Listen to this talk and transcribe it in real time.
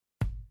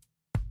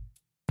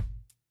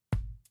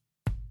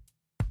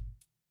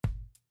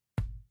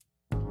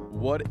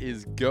What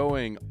is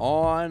going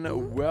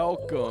on?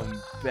 Welcome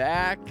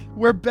back.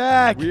 We're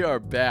back. We are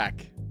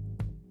back.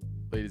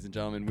 Ladies and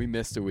gentlemen, we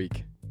missed a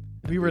week.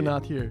 We were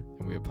not here.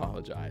 And we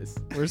apologize.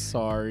 We're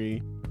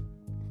sorry.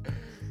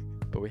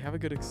 But we have a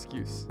good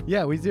excuse.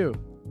 Yeah, we do.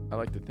 I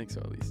like to think so,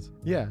 at least.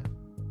 Yeah.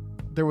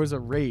 There was a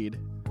raid.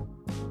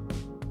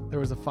 There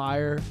was a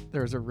fire.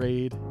 There was a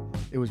raid.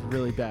 It was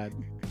really bad.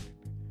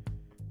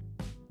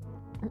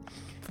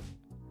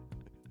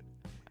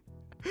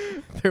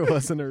 There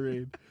wasn't a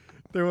raid.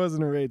 There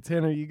wasn't a raid.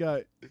 Tanner, you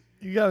got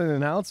an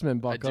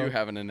announcement, Bucko. I do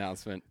have an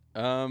announcement.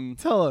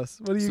 Tell us.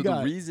 What do you got? So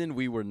the reason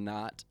we were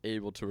not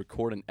able to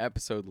record an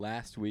episode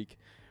last week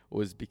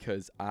was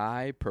because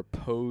I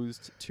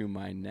proposed to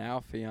my now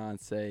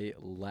fiance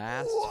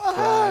last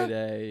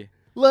Friday.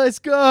 Let's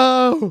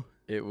go.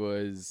 It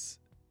was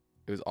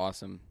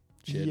awesome.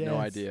 She had no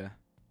idea.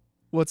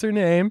 What's her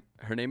name?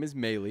 Her name is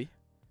Maylee.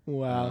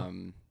 Wow.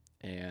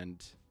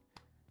 And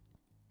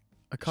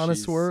a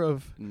connoisseur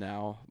of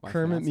now my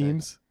Kermit fiance.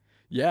 memes.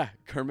 Yeah,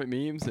 Kermit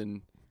memes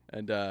and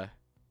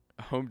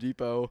Home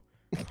Depot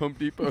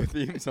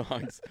theme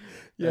songs.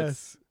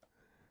 Yes.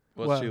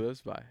 What Wow. she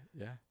lives by.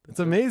 Yeah. It's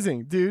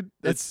amazing, dude.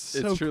 It's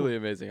truly cool.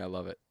 amazing. I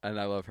love it. And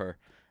I love her.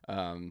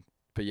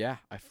 But yeah,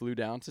 I flew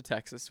down to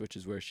Texas, which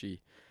is where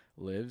she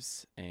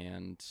lives,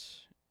 and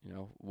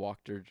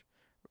walked her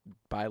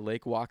by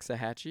Lake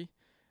Waxahachie,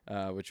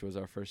 which was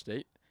our first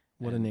date.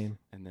 What a name.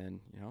 And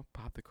then,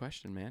 pop the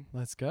question, man.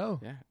 Let's go.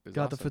 Yeah. It was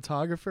Got awesome. the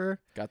photographer.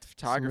 Got the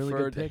really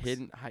photographer, good the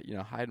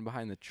pics. hiding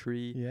behind the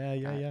tree.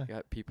 Yeah.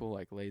 Got people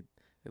laid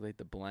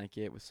the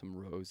blanket with some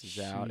roses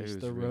out. It Sheesh, was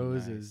the really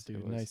roses, nice.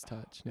 dude. Nice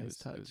touch. Nice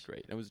touch. It was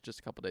great. It was just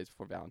a couple days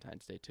before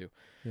Valentine's Day too.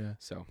 Yeah.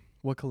 So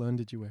What cologne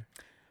did you wear?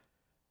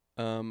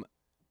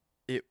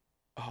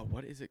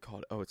 what is it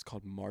called? Oh, it's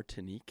called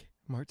Martinique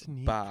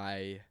Martinique.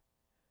 by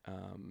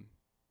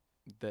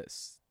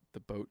the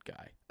boat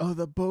guy. Oh,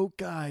 the boat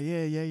guy.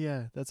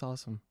 Yeah. That's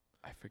awesome.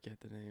 I forget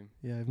the name.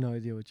 Yeah, I have no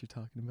idea what you're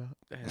talking about.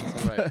 That's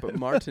all right. But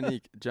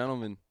Martinique,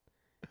 gentlemen,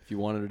 if you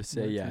wanted her to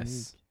say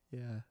yes,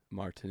 Yeah.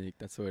 Martinique,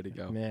 that's the way to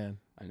go. Man.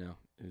 I know.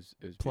 It was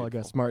Plug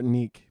beautiful. us.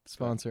 Martinique.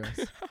 Sponsor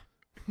us.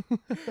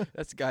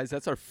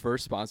 That's our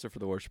first sponsor for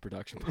the Worship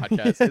Production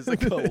Podcast. It's a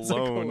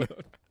cologne.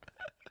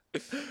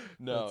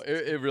 No,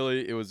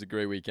 it was a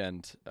great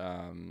weekend.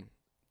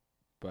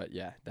 But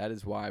yeah, that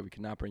is why we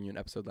could not bring you an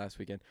episode last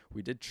weekend.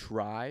 We did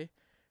try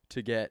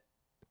to get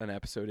an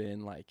episode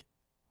in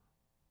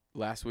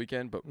last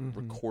weekend, but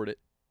record it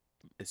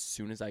as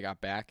soon as I got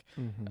back.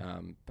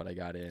 But I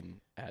got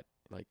in at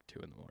 2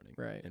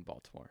 a.m. in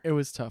Baltimore. It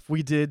was tough.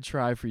 We did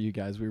try for you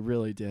guys. We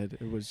really did.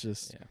 It was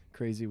just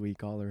crazy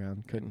week all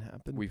around. Couldn't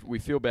happen. We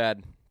feel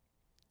bad,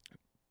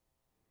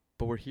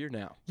 but we're here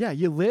now. Yeah,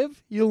 you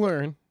live, you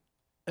learn,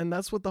 and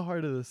that's what the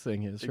heart of this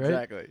thing is,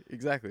 right?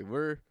 Exactly.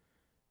 We're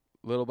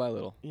little by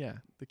little. Yeah,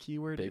 the key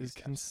word Baby is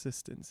steps.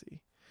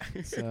 consistency.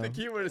 The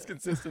key word is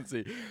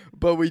consistency,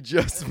 but we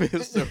just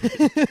missed a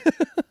week.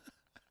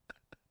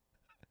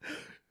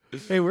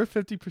 Hey, we're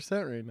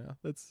 50% right now.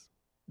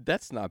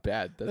 That's not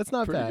bad. That's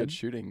not pretty bad. good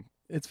shooting.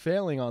 It's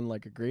failing on a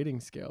grading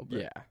scale, but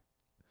Yeah.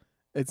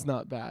 it's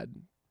not bad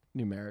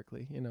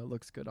numerically. It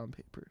looks good on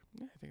paper.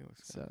 Yeah, I think it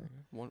looks So. good.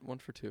 One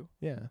for two.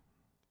 Yeah,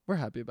 we're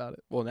happy about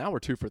it. Well, now we're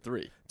 2 for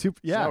 3. So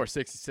now we're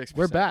 66%.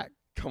 we're back.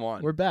 Come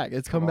on. We're back.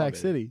 It's Come on, comeback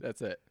baby. city.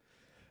 That's it.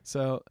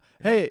 So,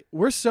 hey,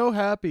 we're so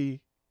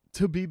happy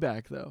to be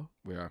back, though.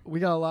 We are. We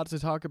got a lot to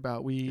talk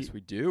about. Yes, we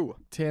do.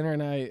 Tanner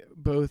and I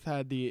both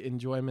had the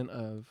enjoyment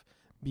of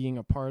being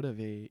a part of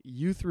a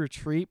youth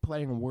retreat,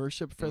 playing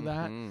worship for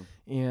that.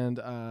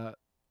 And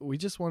we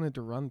just wanted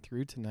to run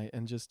through tonight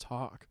and just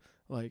talk.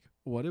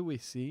 What did we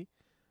see?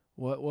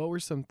 What were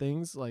some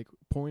things,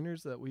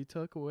 pointers that we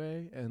took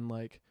away, and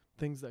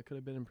things that could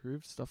have been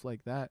improved, stuff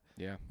like that.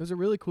 Yeah. It was a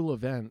really cool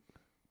event.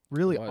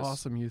 Really It was.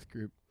 awesome youth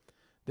group.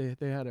 They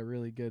had a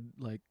really good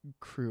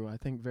crew. I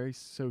think very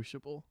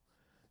sociable,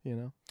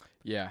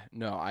 Yeah.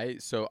 No,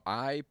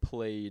 I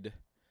played.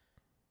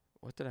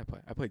 What did I play?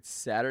 I played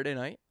Saturday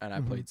night and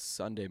I played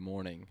Sunday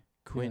morning.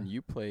 Quinn, Yeah.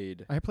 you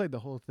played. I played the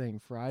whole thing.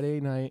 Friday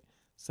night,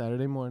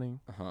 Saturday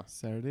morning, Uh-huh.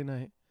 Saturday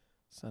night,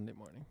 Sunday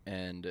morning.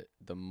 And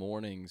the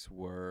mornings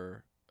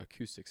were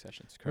acoustic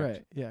sessions, correct?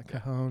 Right. Yeah.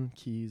 Cajon,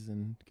 keys,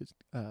 and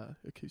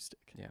acoustic.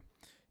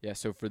 Yeah.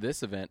 So for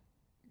this event,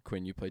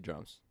 Quinn, you played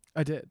drums.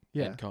 I did.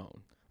 Yeah. And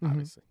cajon, Mhm.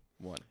 obviously.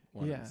 One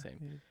yeah. and the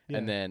same. Yeah.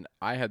 And then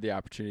I had the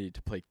opportunity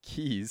to play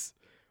keys,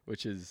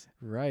 which is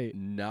right.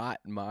 not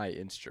my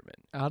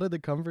instrument. Out of the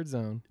comfort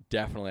zone.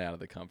 Definitely out of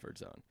the comfort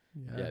zone.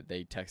 Yeah. Yeah,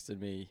 they texted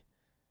me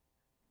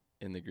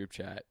in the group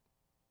chat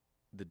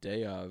the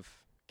day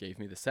of, gave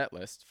me the set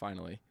list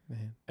finally,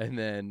 Man. and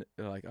then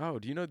they're like, "Oh,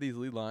 do you know these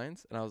lead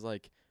lines?" And I was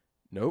like,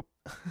 "Nope,"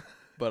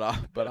 but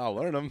I'll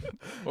learn them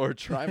or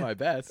try my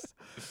best.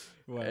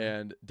 Wow.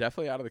 And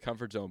definitely out of the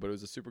comfort zone, but it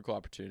was a super cool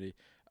opportunity.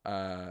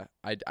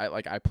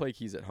 I play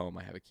keys at home.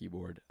 I have a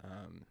keyboard.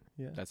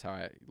 Yeah. That's how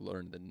I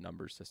learned the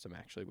number system.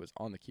 Actually, was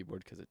on the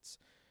keyboard because it's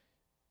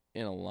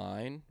in a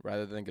line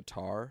rather than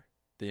guitar.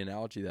 The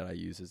analogy that I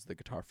use is the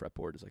guitar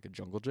fretboard is like a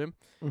jungle gym,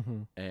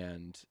 Mm-hmm.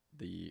 and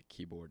the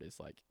keyboard is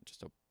like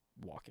just a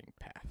walking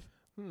path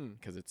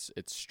because it's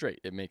straight.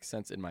 It makes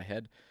sense in my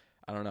head.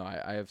 I don't know.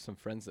 I have some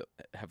friends that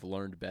have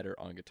learned better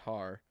on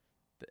guitar,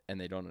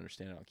 and they don't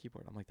understand it on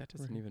keyboard. I'm like, that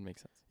doesn't even make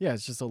sense. Yeah,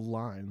 it's just a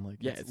line. Like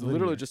yeah, it's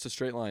literally just a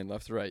straight line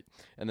left to right,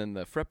 and then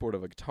the fretboard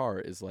of a guitar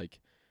is like,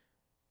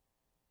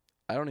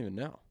 I don't even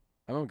know.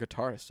 I'm a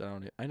guitarist.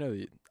 I know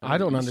the. I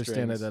don't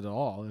understand it at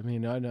all. I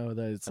mean, I know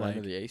that it's like I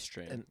know the A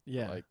string. And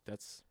like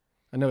that's.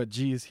 I know a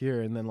G is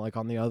here, and then like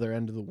on the other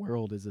end of the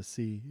world is a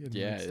C. And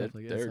yeah, stuff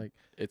like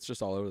it's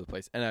just all over the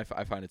place, and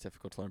I find it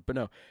difficult to learn. But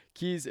no,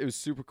 keys. It was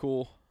super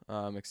cool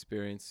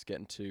experience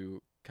getting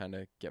to kind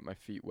of get my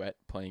feet wet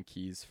playing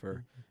keys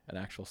for an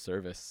actual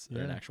service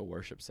or an actual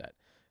worship set.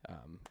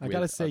 I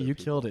gotta say, you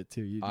killed it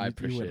too. I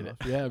appreciate it.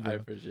 Yeah, bro. I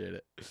appreciate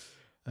it.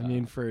 I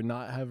mean, for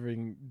not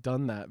having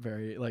done that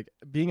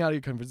being out of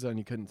your comfort zone,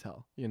 you couldn't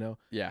tell, you know?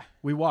 Yeah.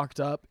 We walked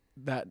up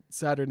that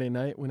Saturday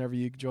night whenever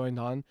you joined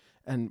on,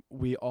 and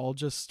we all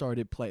just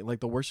started playing. Like,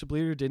 the worship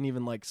leader didn't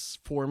even, like,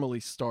 formally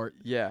start.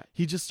 Yeah.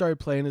 He just started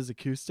playing his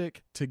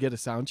acoustic to get a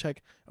sound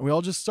check, and we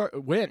all just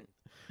went.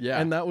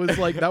 Yeah. And that was,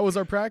 like, that was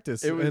our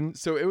practice. It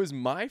was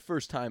my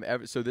first time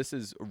ever. So this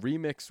is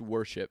Remix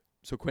Worship.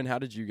 So, Quinn, how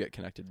did you get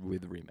connected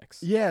with Remix?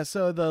 Yeah,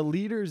 so the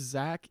leaders,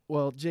 Zach,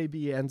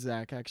 JB and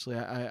Zach, actually,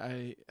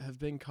 I have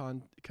been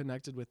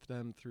connected with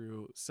them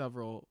through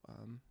several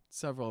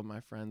of my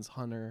friends,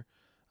 Hunter,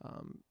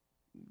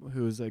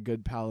 who's a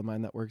good pal of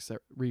mine that works at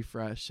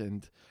Refresh,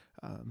 and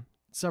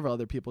several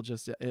other people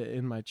just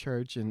in my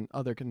church, and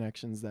other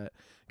connections that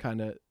kind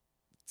of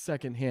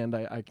secondhand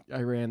I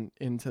ran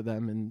into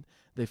them, and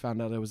they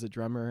found out I was a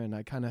drummer, and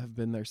I kind of have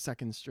been their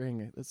second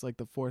string. It's like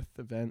the fourth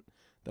event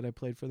that I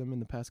played for them in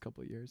the past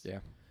couple of years. Yeah.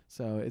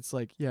 So it's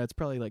like, it's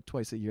probably like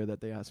twice a year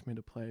that they ask me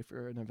to play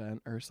for an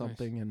event or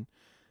something. Nice. And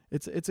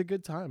it's a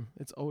good time.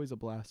 It's always a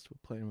blast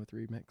playing with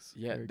Remix.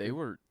 Yeah, they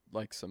were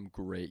like some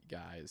great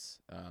guys.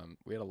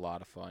 We had a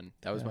lot of fun.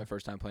 That was my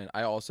first time playing.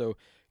 I also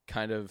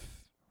kind of,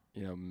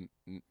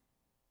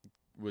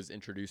 was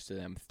introduced to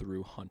them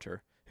through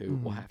Hunter, who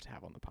we'll have to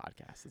have on the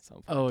podcast at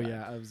some point. Oh,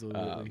 yeah,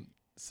 absolutely.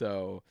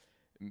 So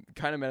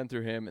kind of met him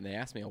through him, and they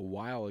asked me a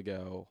while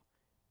ago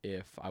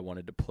if I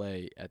wanted to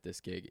play at this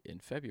gig in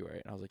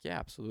February. And I was like, yeah,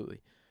 absolutely.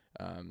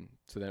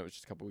 So then it was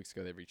just a couple weeks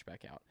ago, they reached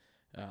back out.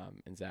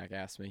 And Zach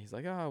asked me, he's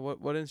like,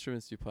 what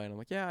instruments do you play? And I'm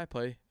like, yeah, I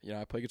play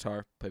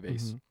guitar, play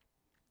bass.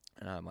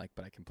 And I'm like,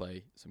 but I can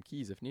play some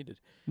keys if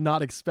needed.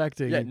 Not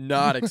expecting. Yeah,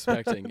 not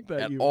expecting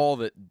at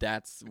all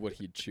that's what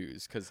he'd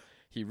choose. Because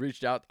he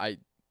reached out. I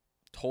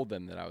told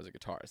them that I was a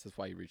guitarist. That's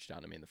why he reached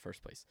out to me in the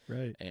first place.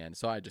 Right. And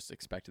so I just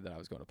expected that I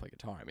was going to play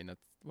guitar. I mean,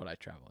 that's what I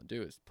travel and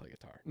do is play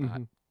guitar,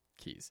 not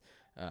keys.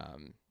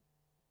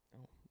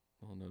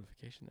 Little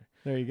notification there.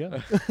 There you go.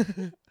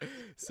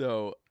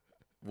 So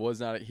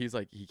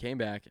he came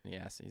back and he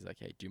asked me, he's like,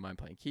 hey, do you mind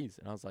playing keys?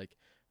 And I was like,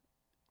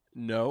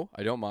 no,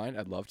 I don't mind.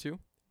 I'd love to,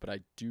 but I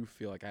do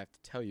feel like I have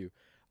to tell you,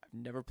 I've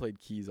never played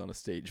keys on a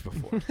stage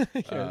before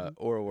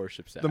or a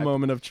worship set. The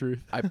moment of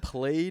truth. I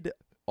played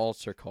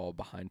altar call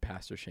behind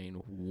Pastor Shane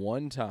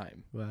one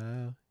time.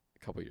 Wow.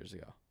 A couple years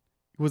ago.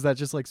 Was that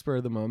just like spur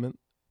of the moment?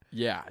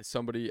 Yeah.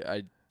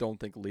 I don't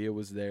think Leah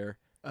was there.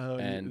 Oh,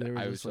 and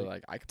I was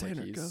like, I could play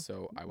keys.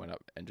 So I went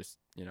up and just,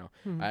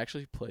 I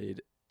actually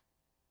played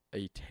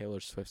a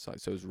Taylor Swift song.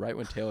 So it was right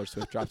when Taylor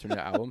Swift dropped her new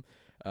album.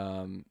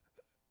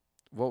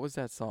 What was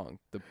that song?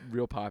 The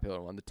real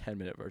popular one, the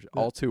 10-minute version.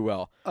 All Too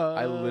Well.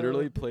 I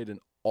literally played an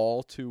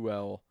All Too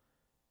Well,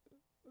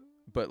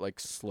 but like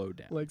slowed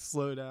down. Like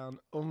slow down.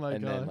 Oh my gosh.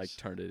 And then like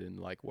turned it in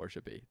like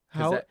worshipy.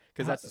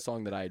 Because that's the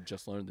song that I had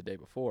just learned the day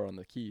before on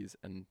the keys.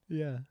 And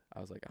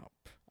I was like,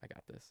 I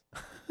got this.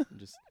 And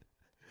just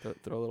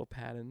throw a little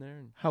pad in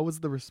there. How was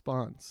the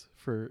response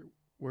for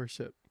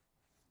worship?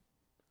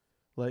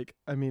 Like,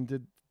 I mean,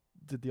 did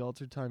the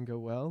altar time go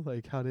well?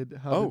 Like, how did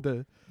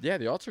the... Yeah,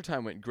 the altar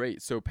time went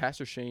great. So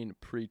Pastor Shane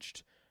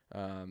preached,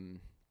 it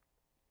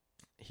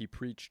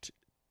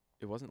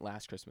wasn't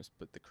last Christmas,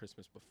 but the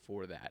Christmas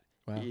before that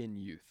in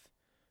youth.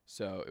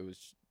 So it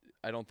was,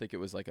 I don't think it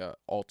was like a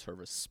altar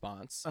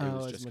response. It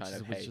was just kind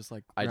of, hey,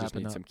 I just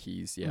need some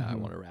keys. Yeah, I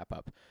want to wrap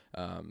up.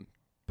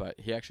 But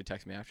he actually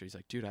texted me after. He's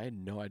like, dude, I had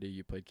no idea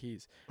you played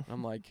keys. And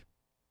I'm like,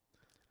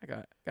 I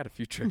got a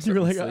few tricks. You were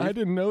like, I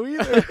didn't know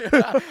either.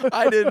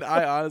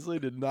 I honestly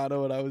did not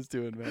know what I was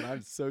doing, man.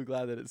 I'm so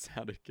glad that it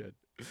sounded good.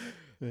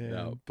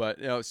 No, but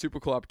super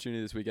cool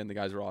opportunity this weekend. The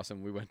guys were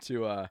awesome. We went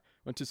to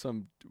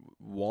some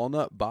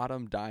Walnut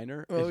Bottom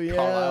Diner in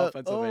Carlisle,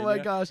 Pennsylvania. Oh my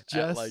gosh,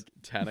 Jess. At like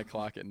 10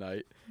 o'clock at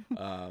night.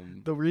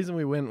 The reason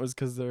we went was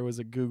because there was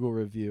a Google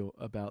review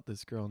about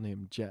this girl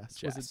named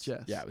Jess. Was it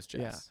Jess? Yeah, it was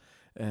Jess. Yeah.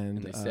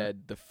 And they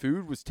said the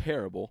food was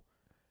terrible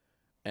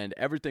and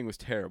everything was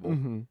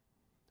terrible.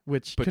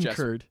 Which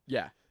concurred.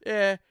 Jess,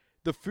 yeah.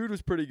 The food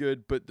was pretty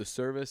good, but the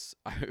service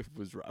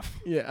was rough.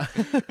 Yeah.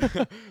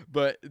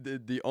 But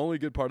the only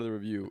good part of the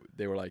review,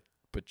 they were like,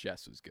 but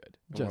Jess was good.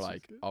 And we're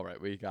like, all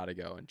right, we got to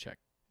go and check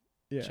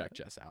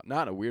Jess out.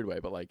 Not in a weird way,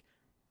 but like,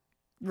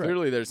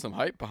 clearly there's some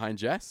hype behind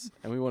Jess,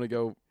 and we want to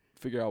go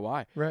figure out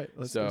why. Right.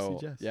 Let's go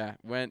see Jess. Yeah,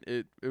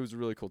 it was a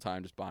really cool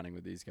time just bonding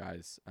with these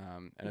guys.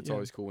 And it's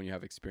always cool when you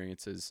have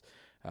experiences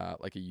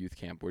like a youth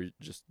camp where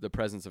just the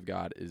presence of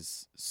God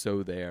is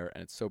so there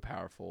and it's so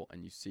powerful,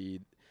 and you see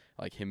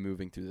like him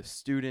moving through the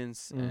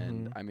students.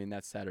 And I mean,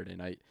 that Saturday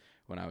night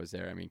when I was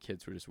there, I mean,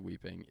 kids were just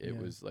weeping. It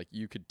was like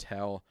you could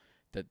tell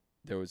that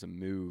there was a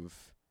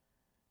move.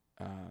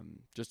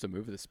 Just a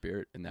move of the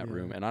Spirit in that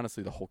room. And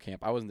honestly, the whole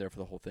camp, I wasn't there for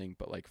the whole thing,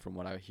 but like from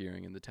what I was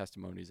hearing in the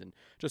testimonies and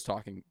just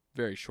talking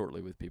very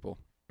shortly with people,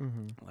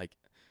 like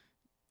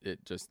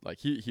it just like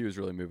he was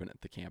really moving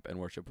at the camp, and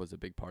worship was a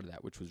big part of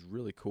that, which was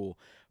really cool.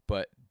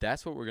 But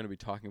that's what we're going to be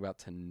talking about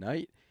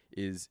tonight,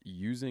 is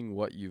using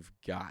what you've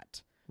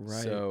got.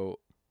 Right. So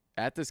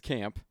at this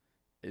camp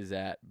is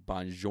at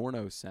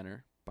Bongiorno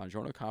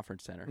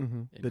Conference Center.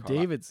 The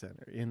David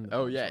Center.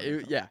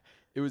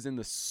 It was in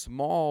the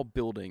small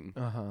building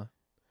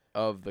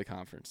of the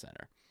conference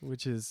center,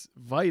 which is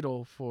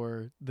vital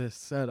for this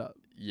setup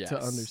to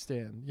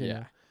understand. You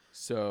know?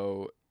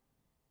 So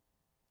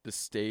the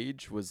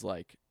stage was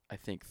like, I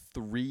think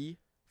 3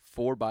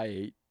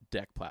 4x8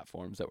 deck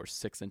platforms that were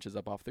 6 inches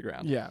up off the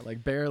ground. Yeah,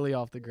 like barely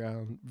off the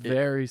ground.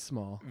 Very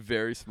small.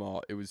 Very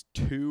small. It was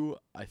 2,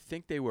 I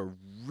think they were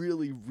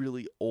really,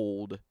 really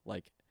old,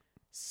 like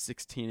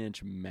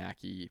 16-inch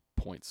Mackie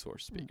point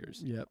source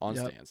speakers on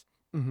stands.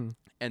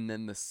 And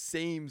then the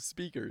same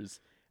speakers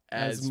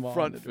as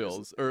front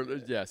fills,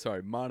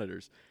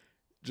 monitors,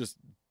 just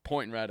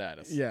pointing right at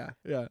us. Yeah.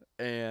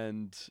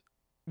 And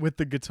with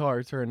the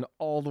guitar turned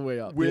all the way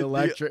up, with the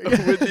electric.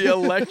 With the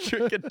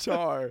electric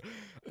guitar,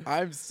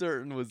 I'm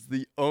certain was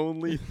the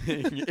only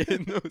thing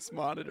in those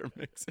monitor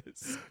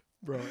mixes.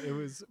 Bro, it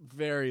was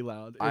very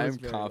loud. I'm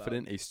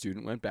confident a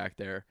student went back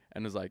there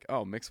and was like,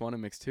 oh, mix 1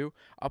 and mix 2.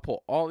 I'll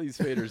pull all these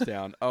faders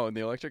down. Oh, and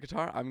the electric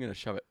guitar, I'm going to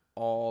shove it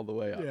all the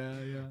way up.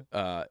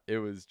 Yeah. It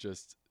was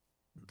just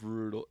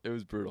brutal. It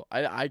was brutal.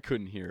 I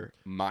couldn't hear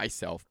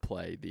myself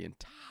play the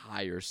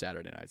entire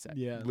Saturday night set.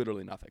 Yeah.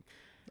 Literally nothing.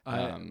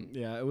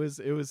 It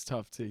was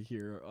tough to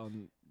hear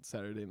on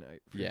Saturday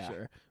night for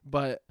sure.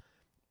 But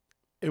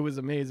it was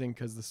amazing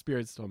because the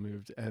Spirit still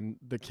moved and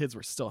the kids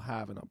were still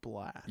having a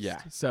blast.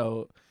 Yeah.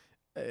 So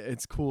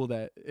it's cool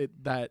that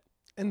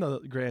in the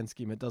grand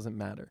scheme it doesn't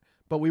matter.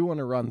 But we want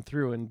to run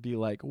through and be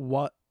like,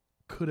 what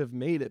could have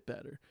made it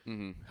better?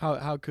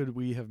 How could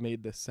we have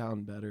made this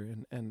sound better?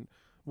 And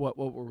what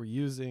were we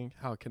using?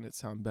 How can it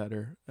sound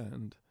better?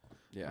 And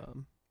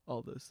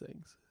all those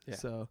things. Yeah.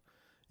 So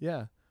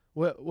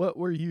what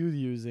were you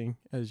using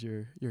as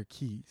your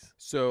keys?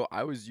 So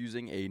I was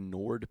using a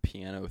Nord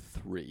Piano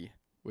 3,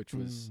 which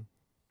was,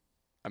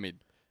 I mean,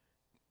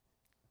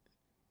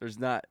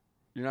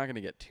 you're not going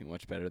to get too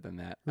much better than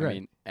that. Right. I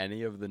mean,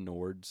 any of the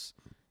Nords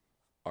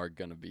are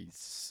going to be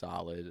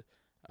solid.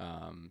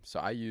 So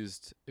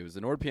it was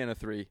the Nord Piano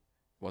 3.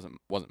 Wasn't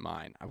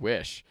mine. I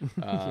wish.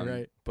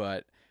 Right.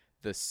 But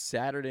the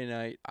Saturday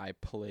night I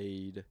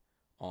played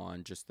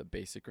on just the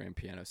basic grand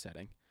piano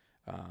setting.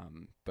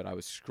 But I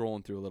was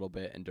scrolling through a little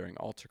bit, and during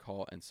altar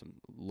call and some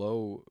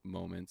low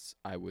moments,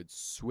 I would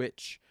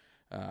switch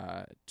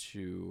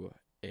to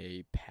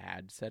a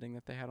pad setting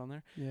that they had on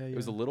there. Yeah. It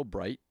was a little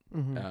bright,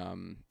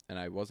 and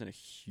I wasn't a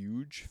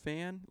huge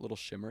fan, a little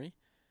shimmery,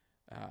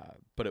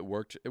 but it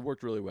worked. It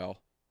worked really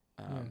well.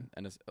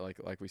 And it's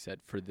like we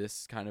said, for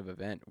this kind of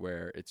event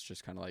where it's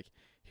just kind of like,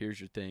 here's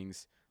your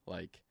things,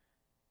 like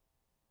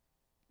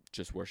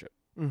just worship.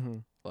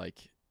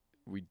 Like,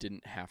 we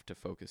didn't have to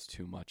focus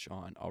too much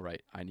on, all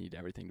right, I need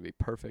everything to be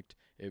perfect.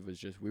 It was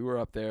just, we were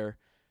up there,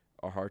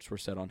 our hearts were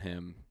set on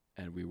him,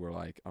 and we were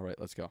like, all right,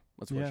 let's go.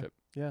 Let's worship.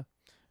 Yeah.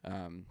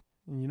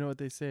 You know what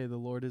they say, the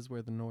Lord is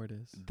where the Nord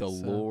is.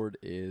 Lord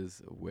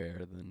is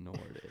where the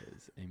Nord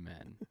is.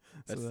 Amen.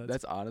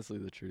 That's honestly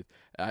the truth.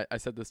 I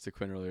said this to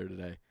Quinn earlier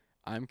today.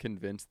 I'm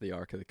convinced the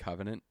Ark of the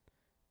Covenant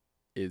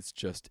is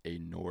just a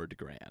Nord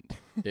Grand.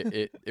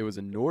 It was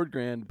a Nord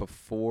Grand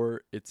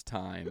before its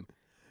time,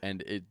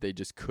 and they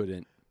just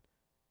couldn't.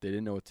 They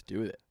didn't know what to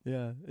do with it.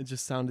 Yeah, it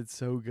just sounded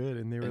so good,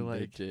 and they were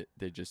like,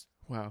 they just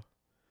wow.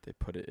 They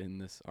put it in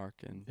this ark,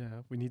 and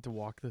we need to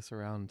walk this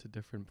around to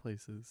different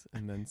places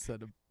and then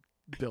set a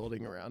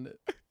building around it.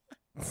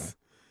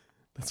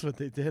 That's what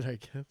they did, I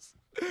guess.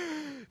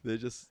 They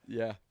just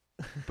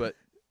but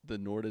the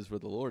Nord is where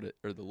the Lord is,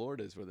 or the Lord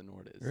is where the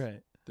Nord is.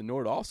 Right. The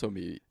Nord also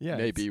may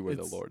be where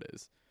the Lord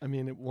is. I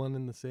mean, one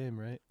and the same,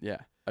 right? Yeah.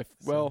 I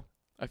feel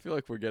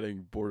like we're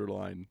getting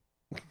borderline.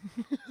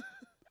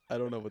 I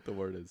don't know what the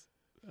word is.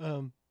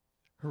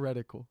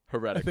 Heretical.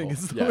 Heretical. I think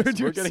it's the word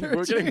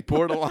we're getting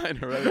borderline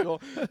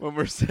heretical when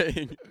we're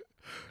saying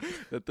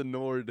that the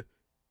Nord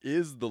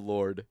is the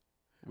Lord.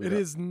 It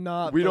is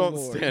not. We the don't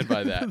Lord. stand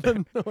by that.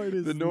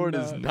 The Nord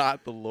is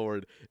not the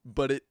Lord,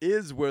 but it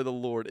is where the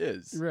Lord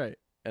is. Right.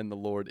 And the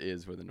Lord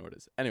is where the Nord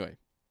is. Anyway.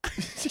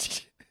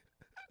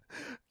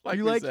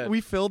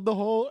 We filled the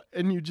hole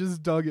and you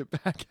just dug it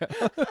back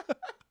out.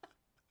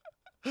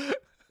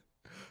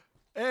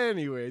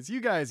 Anyways, you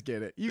guys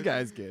get it.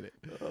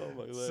 Oh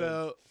my God.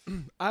 So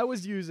I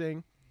was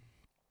using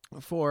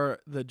for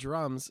the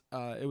drums,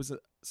 it was a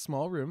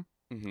small room,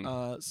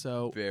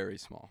 So very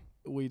small.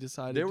 we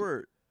decided There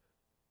were,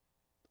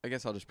 I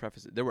guess I'll just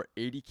preface it. There were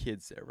 80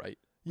 kids there, right?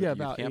 Yeah,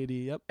 about 80.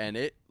 Yep.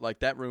 And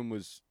that room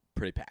was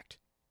pretty packed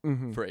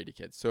for 80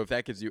 kids. So if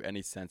that gives you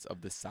any sense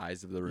of the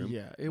size of the room,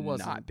 yeah, it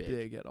wasn't not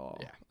big at all.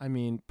 Yeah. I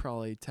mean,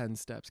 probably 10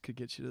 steps could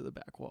get you to the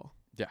back wall.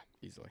 Yeah,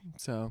 easily.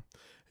 So,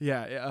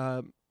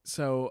 yeah.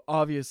 So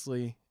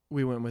obviously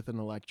we went with an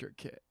electric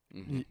kit.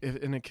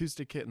 If an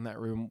acoustic kit in that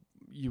room,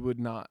 you would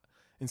not.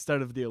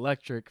 Instead of the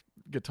electric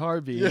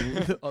guitar being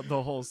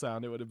the whole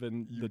sound, it would have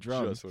been the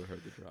drums. You just would have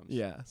heard the drums.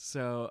 Yeah.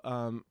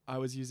 So I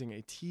was using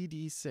a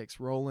TD6,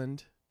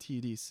 Roland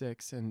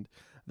TD6, and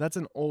that's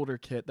an older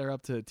kit. They're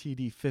up to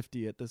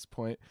TD50 at this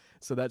point.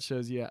 So that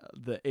shows you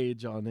the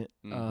age on it.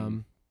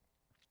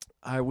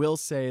 I will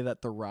say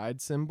that the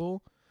ride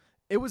cymbal,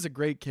 it was a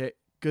great kit.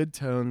 Good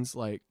tones,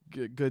 like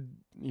good,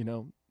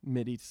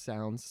 MIDI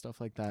sounds,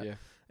 stuff like that. Yeah.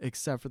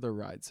 Except for the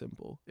ride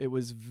cymbal. It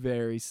was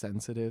very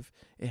sensitive.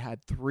 It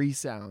had 3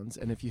 sounds,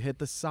 and if you hit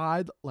the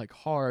side like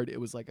hard,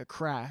 it was like a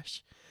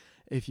crash.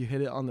 If you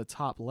hit it on the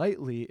top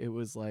lightly, it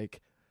was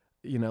like,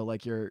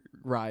 like you're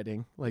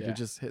riding, like you're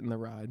just hitting the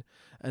ride.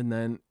 And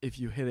then if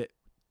you hit it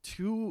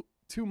too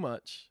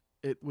much,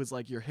 it was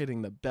like you're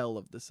hitting the bell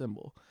of the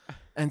cymbal.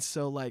 And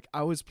so like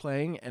I was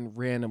playing and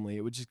randomly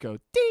it would just go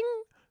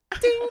ding,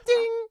 ding,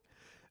 ding.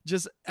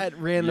 Just at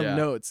random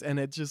notes, and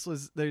it just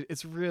was there.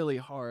 It's really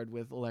hard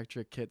with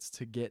electric kits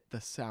to get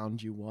the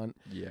sound you want.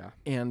 Yeah.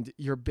 And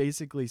you're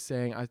basically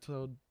saying, I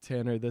told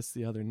Tanner this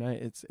the other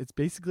night, it's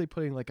basically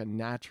putting like a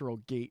natural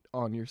gate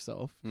on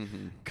yourself.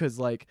 Cause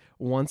like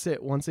once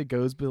it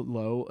goes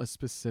below a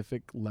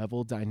specific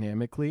level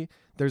dynamically,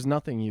 there's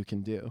nothing you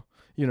can do.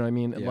 You know what I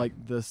mean? Yeah.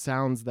 Like the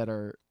sounds that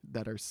are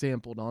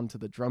sampled onto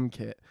the drum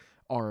kit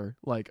are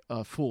like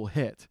a full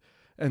hit.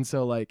 And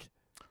so like,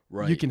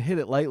 right. You can hit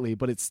it lightly,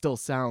 but it still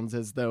sounds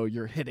as though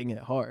you're hitting it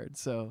hard.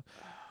 So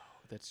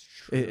that's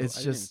true. It's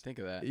I just didn't even think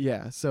of that.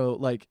 Yeah. So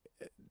like,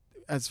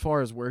 as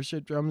far as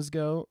worship drums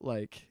go,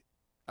 like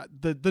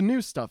the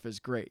new stuff is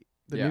great.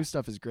 The new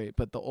stuff is great,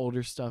 but the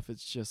older stuff,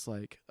 it's just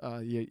like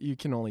you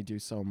can only do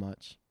so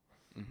much.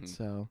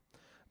 So,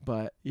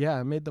 but yeah,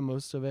 I made the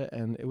most of it,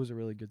 and it was a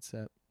really good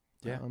set.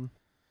 Yeah,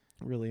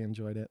 really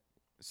enjoyed it.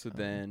 So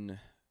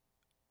then,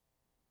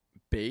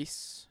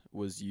 bass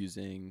was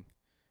using.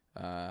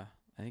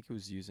 I think it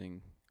was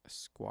using a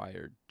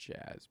Squier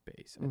Jazz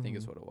bass. I think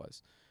is what it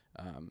was.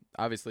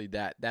 Obviously,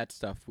 that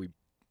stuff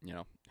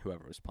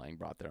whoever was playing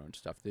brought their own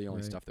stuff. The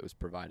only stuff that was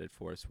provided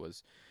for us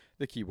was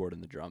the keyboard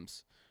and the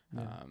drums.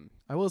 Yeah.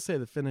 I will say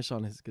the finish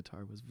on his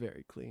guitar was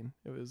very clean.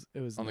 It was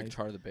on nice. The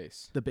guitar or the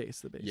bass. The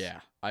bass.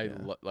 Yeah,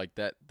 like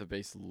that. The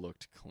bass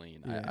looked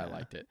clean. Yeah. I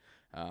liked it.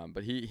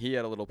 But he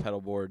had a little pedal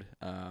board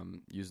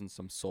using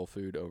some Soul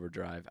Food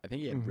overdrive. I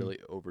think he had really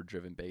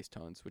overdriven bass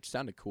tones, which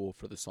sounded cool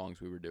for the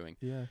songs we were doing.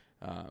 Yeah.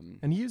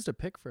 And he used a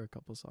pick for a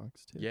couple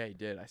songs too. Yeah, he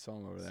did. I saw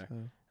him over there.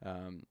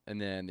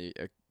 And then the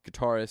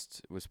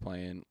guitarist was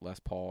playing Les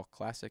Paul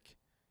Classic.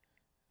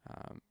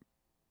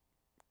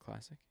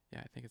 Classic? Yeah,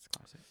 I think it's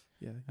Classic.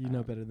 Yeah, you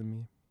know better than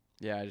me.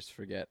 Yeah, I just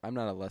forget. I'm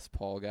not a Les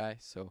Paul guy,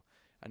 so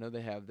I know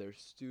they have their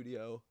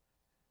studio.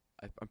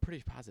 I'm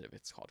pretty positive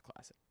it's called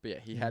Classic. But yeah,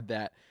 he had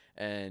that,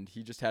 and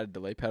he just had a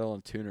delay pedal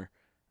and tuner.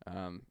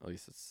 At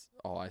least that's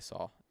all I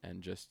saw.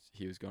 And just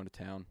he was going to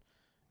town.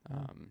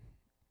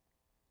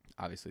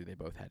 Obviously, they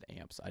both had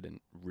amps. I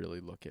didn't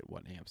really look at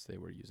what amps they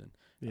were using.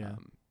 Yeah.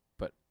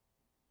 But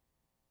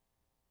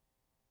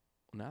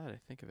now that I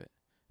think of it,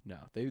 no,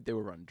 they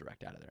were running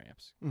direct out of their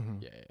amps.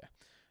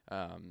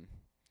 Yeah.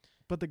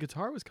 But the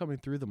guitar was coming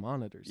through the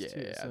monitors too.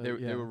 Yeah, so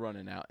they were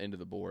running out into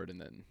the board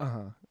and then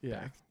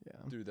back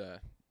through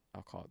the,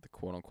 I'll call it the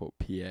quote unquote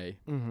PA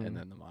and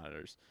then the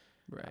monitors.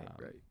 Right.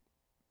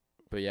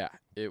 But yeah,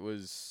 it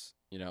was,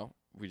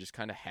 we just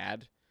kind of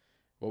had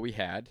what we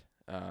had.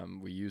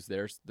 We used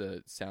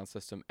the sound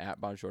system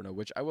at Bongiorno,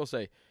 which I will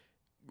say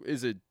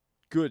is a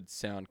good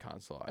sound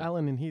console.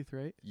 Allen and Heath,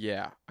 right?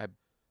 Yeah, I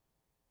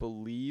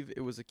believe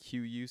it was a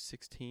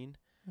QU16.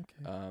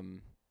 Okay.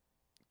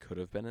 Could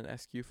have been an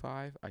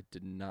SQ5. I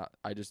did not.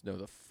 I just know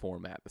the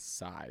format, the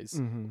size.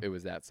 It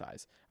was that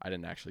size. I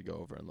didn't actually go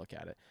over and look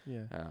at it.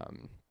 Yeah.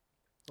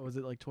 Was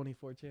it like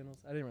 24 channels?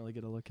 I didn't really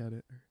get a look at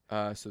it.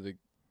 So the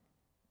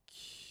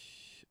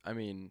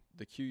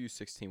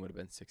QU16 would have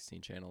been 16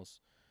 channels.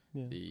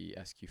 Yeah. The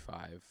SQ5,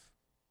 I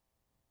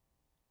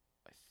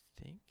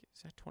think,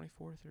 is that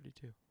 24 or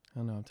 32? I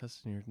don't know. I'm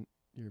testing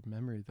your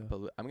memory though.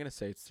 But I'm gonna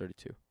say it's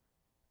 32.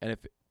 And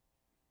if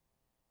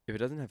it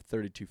doesn't have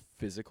 32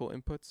 physical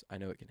inputs, I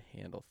know it can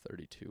handle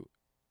 32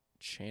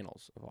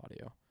 channels of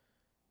audio.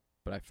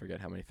 But I forget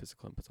how many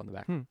physical inputs on the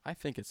back. I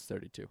think it's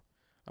 32.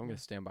 I'm going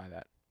to stand by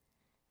that.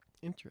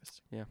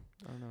 Interesting. Yeah.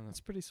 I don't know.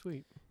 That's pretty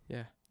sweet.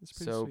 Yeah. That's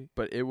pretty sweet.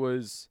 But it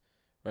was,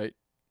 right,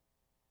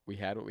 we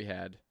had what we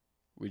had.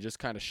 We just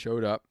kind of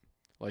showed up.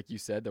 Like you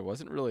said, there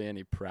wasn't really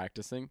any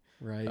practicing.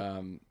 Right.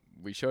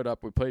 We showed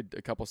up. We played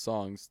a couple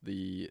songs.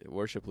 The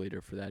worship leader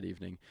for that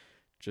evening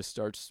just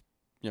starts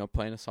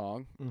playing a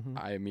song.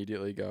 I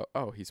immediately go,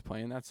 oh, he's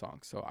playing that song.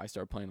 So I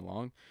start playing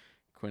along.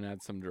 Quinn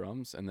had some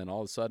drums, and then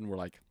all of a sudden we're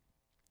like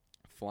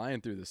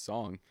flying through the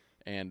song,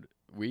 and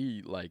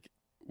we like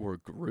were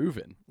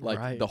grooving. Like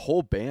Right. the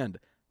whole band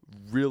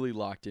really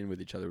locked in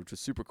with each other, which was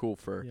super cool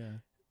for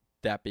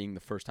that being the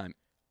first time.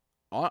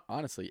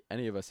 Honestly,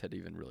 any of us had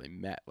even really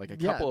met. Like a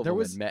couple of them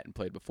had met and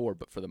played before,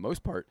 but for the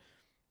most part,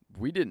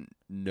 we didn't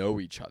know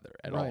each other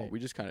at all. We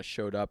just kind of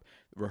showed up.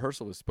 The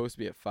rehearsal was supposed to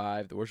be at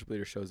 5. The worship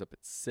leader shows up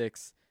at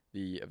 6.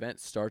 The event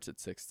starts at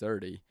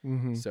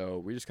 6:30. So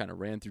we just kind of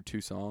ran through 2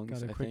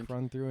 songs. Got a quick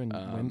run through and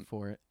went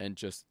for it. And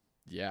just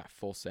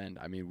full send.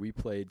 I mean, we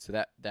played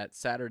that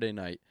Saturday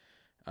night.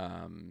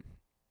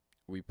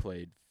 We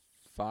played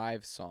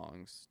 5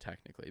 songs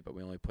technically, but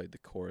we only played the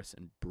chorus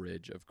and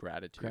bridge of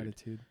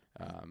Gratitude.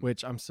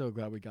 Which I'm so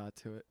glad we got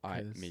to it.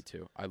 Me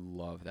too. I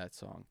love that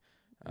song.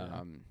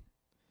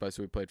 But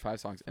so we played 5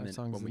 songs, and then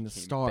songs when we the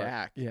came start,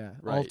 back,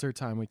 altar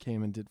time, we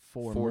came and did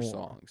 4 more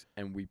songs,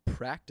 and we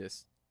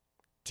practiced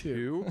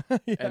 2,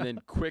 and then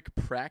quick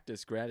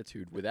practice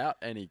Gratitude without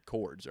any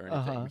chords or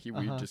anything.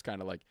 We just kind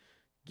of like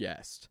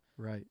guessed.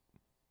 Right.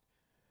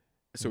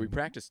 So we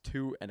practiced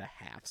 2.5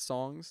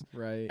 songs,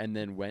 right, and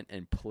then went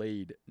and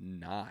played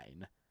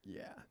 9.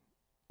 Yeah.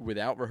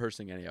 Without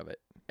rehearsing any of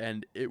it,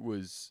 and it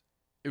was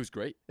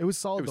great. It was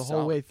solid the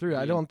whole way through.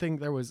 I don't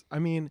think there was. I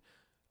mean,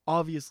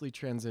 obviously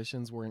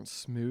transitions weren't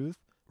smooth,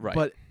 right?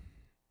 But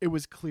it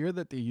was clear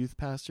that the youth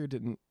pastor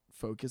didn't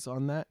focus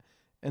on that,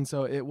 and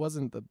so it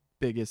wasn't the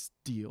biggest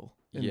deal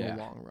in the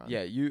long run.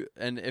 Yeah,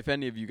 and if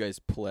any of you guys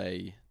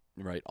play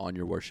right on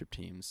your worship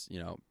teams,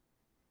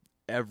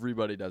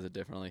 everybody does it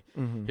differently.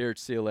 Here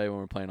at CLA, when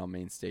we're playing on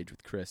main stage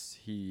with Chris,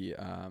 he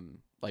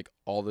like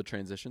all the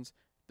transitions,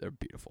 they're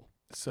beautiful.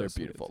 They're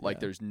beautiful. Like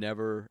there's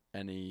never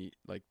any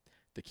like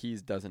the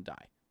keys doesn't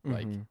die.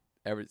 Like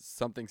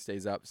something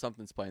stays up,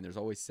 something's playing. There's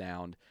always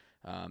sound.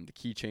 The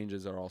key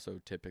changes are also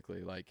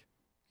typically like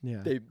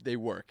they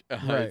work.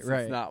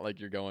 It's not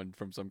like you're going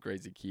from some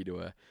crazy key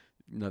to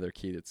another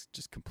key that's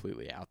just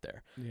completely out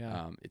there.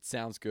 It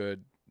sounds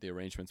good. The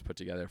arrangement's put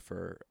together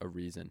for a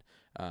reason.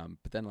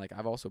 But then like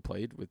I've also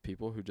played with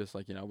people who just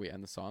like, we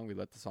end the song, we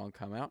let the song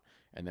come out,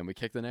 and then we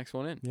kick the next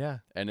one in. Yeah.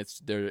 And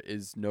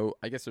there's no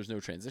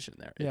transition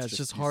there. It's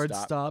just hard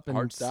stop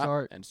and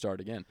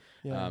start again.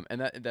 Yeah.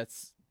 And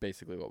that's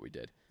basically what we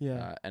did.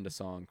 Yeah. End a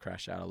song,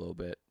 crash out a little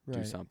bit,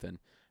 do something.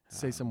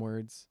 Say some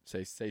words.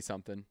 Say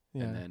something,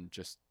 and then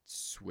just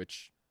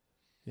switch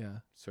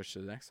to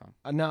the next song.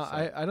 Now,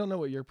 I don't know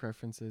what your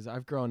preference is.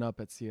 I've grown up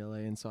at CLA,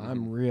 and so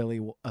I'm really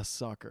a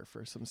sucker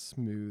for some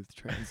smooth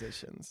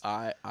transitions.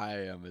 I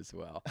am as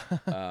well.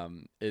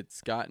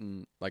 It's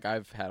gotten, like,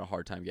 I've had a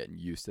hard time getting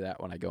used to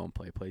that when I go and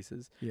play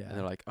places. Yeah. And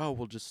they're like, oh,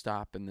 we'll just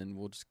stop, and then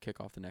we'll just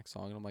kick off the next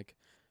song. And I'm like,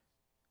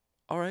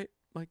 all right.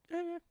 Like,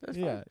 yeah, that's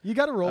fine. You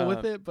got to roll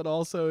with it, but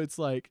also it's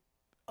like,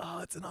 oh,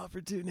 it's an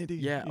opportunity.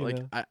 Yeah,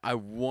 I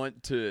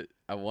want to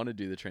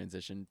do the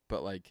transition,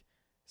 but, like,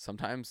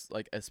 sometimes,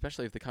 like,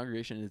 especially if the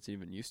congregation isn't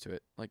even used to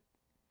it, like,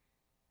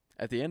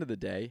 at the end of the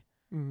day,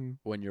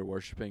 when you're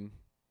worshiping,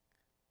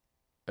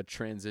 a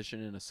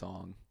transition in a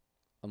song,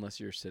 unless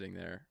you're sitting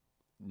there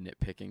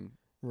nitpicking,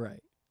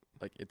 right?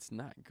 Like, it's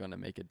not gonna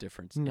make a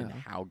difference in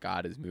how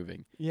God is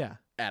moving. Yeah.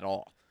 At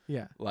all.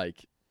 Yeah.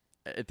 Like,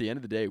 at the end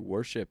of the day,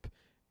 worship,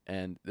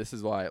 and this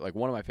is why, like,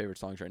 one of my favorite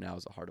songs right now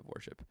is "The Heart of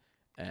Worship,"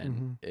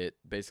 and it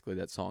basically,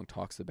 that song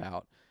talks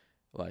about,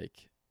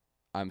 like,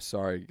 I'm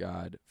sorry,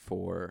 God,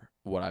 for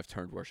what I've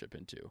turned worship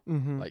into.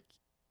 Like,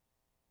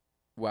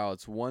 while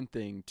it's one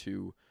thing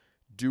to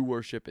do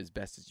worship as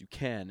best as you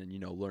can and,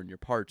 learn your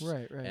parts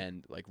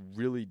and, like,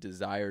 really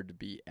desire to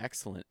be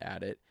excellent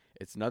at it,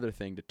 it's another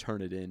thing to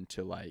turn it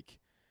into, like,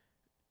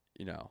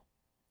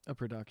 a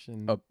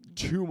production.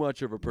 Too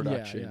much of a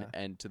production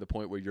and to the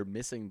point where you're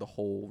missing the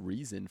whole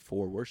reason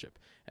for worship.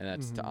 And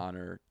that's to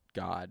honor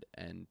God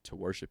and to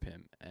worship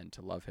him and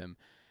to love him.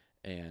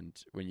 And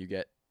when you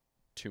get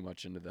too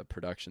much into the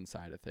production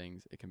side of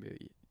things, it can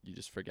be, you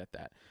just forget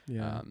that.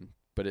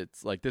 But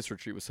it's like, this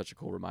retreat was such a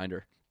cool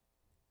reminder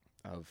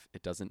of,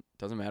 it doesn't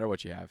matter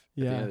what you have.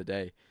 At the end of the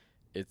day,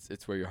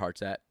 it's where your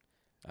heart's at.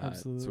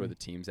 It's where the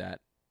team's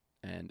at.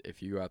 And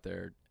if you go out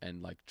there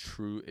and, like,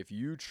 if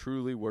you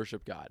truly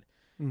worship God,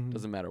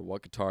 doesn't matter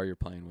what guitar you're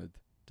playing with,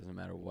 doesn't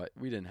matter what,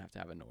 we didn't have to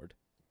have a Nord.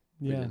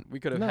 We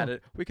could have had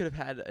it. We could have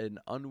had an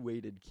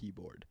unweighted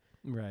keyboard.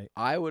 Right.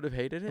 I would have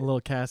hated it. A little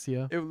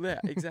Casio. Yeah,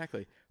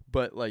 exactly.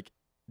 But, like,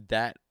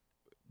 that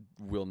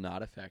will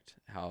not affect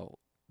how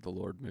the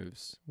Lord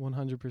moves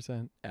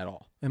 100% at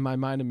all. And my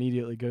mind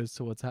immediately goes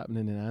to what's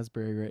happening in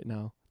Asbury right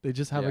now. They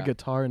just have a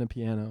guitar and a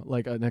piano,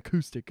 like an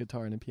acoustic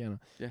guitar and a piano.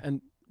 Yeah.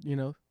 And,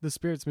 the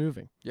Spirit's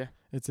moving. Yeah.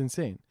 It's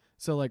insane.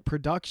 So, like,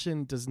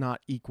 production does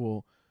not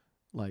equal,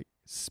 like,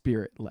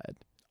 Spirit-led.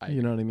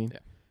 You know what I mean?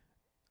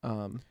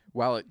 Yeah.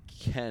 While it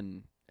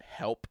can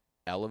help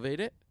elevate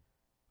it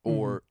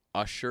or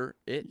usher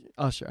it.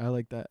 I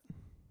like that.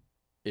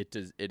 It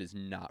is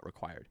not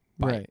required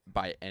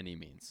by any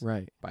means.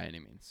 Right. By any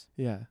means.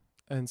 Yeah.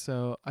 And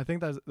so I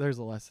think there's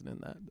a lesson in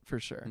that for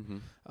sure.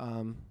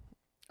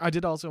 I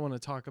did also want to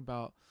talk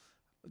about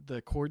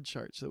the chord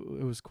charts that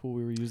it was cool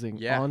we were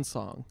using on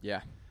song.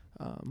 Yeah.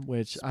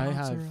 which Sponsor I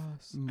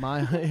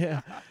have us.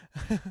 yeah,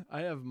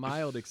 I have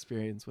mild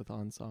experience with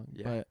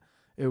OnSong, but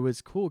it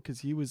was cool because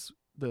he was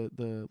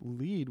the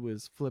lead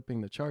was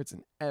flipping the charts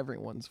and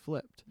everyone's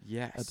flipped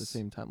at the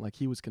same time. Like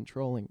he was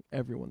controlling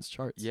everyone's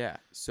charts. Yeah.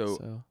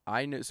 So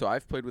I know. So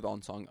I've played with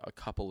OnSong a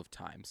couple of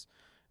times.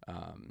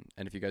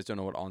 And if you guys don't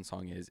know what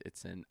OnSong is,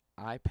 it's an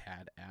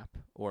iPad app,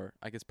 or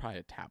I guess probably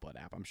a tablet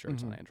app. I'm sure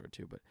it's on Android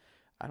too, but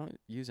I don't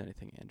use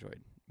anything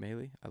Android.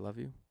 Maylee, I love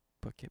you,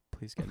 but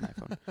please get an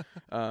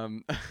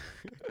iPhone.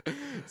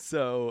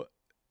 So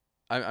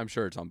I'm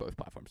sure it's on both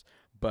platforms.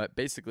 But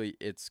basically,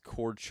 it's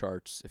chord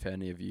charts. If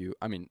any of you,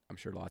 I mean, I'm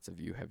sure lots of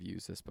you have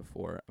used this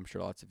before. I'm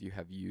sure lots of you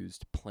have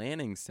used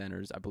planning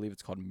centers. I believe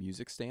it's called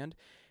Music Stand.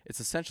 It's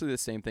essentially the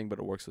same thing, but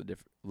it works a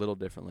little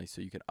differently.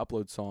 So you can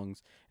upload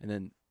songs, and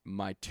then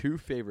my two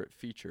favorite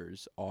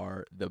features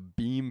are the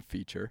beam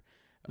feature,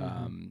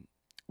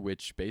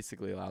 which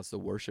basically allows the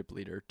worship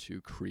leader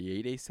to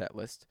create a set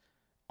list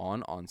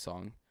on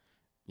OnSong,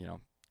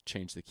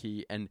 change the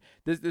key. And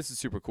this is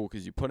super cool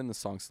because you put in the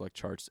song select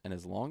charts, and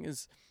as long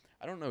as,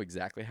 I don't know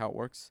exactly how it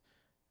works,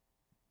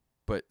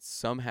 but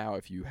somehow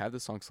if you have the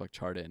song select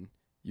chart in,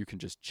 you can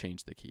just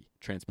change the key,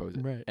 transpose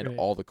it, and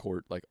all the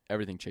chord, like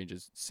everything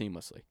changes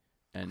seamlessly.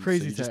 And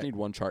Crazy so you just need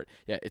one chart.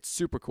 Yeah, it's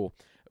super cool.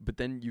 But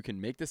then you can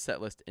make the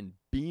set list and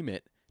beam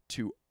it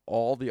to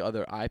all the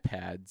other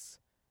iPads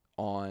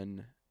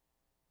on,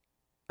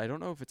 I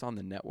don't know if it's on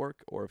the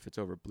network or if it's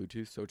over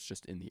Bluetooth, so it's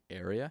just in the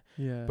area.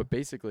 Yeah. But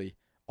basically,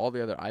 all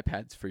the other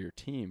iPads for your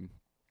team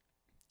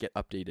get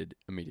updated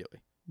immediately.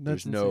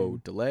 There's no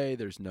delay.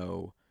 There's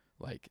no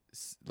like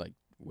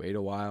wait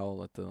a while,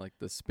 let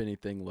the spinny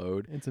thing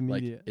load. It's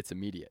immediate. Like, it's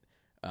immediate.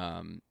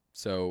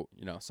 So,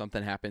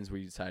 something happens,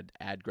 we decide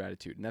to add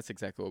gratitude. And that's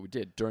exactly what we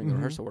did. During the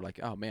rehearsal, we're like,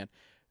 oh, man,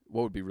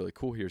 what would be really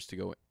cool here is to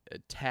go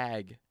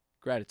tag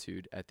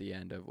gratitude at the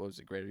end of, what was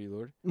it, Greater You,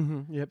 Lord?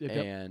 Yep.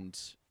 And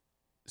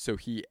so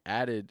he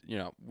added,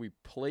 we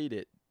played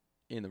it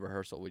in the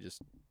rehearsal. We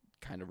just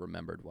kind of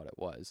remembered what it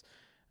was.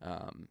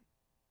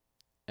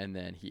 And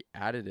then he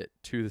added it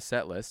to the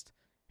set list,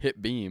 hit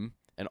beam,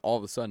 and all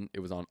of a sudden it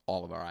was on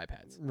all of our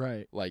iPads.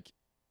 Right. Like,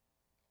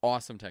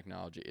 awesome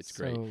technology. It's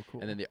so great.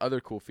 Cool. And then the other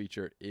cool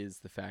feature is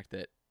the fact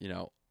that,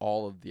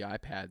 all of the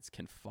iPads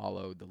can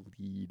follow the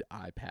lead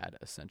iPad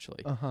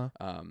essentially.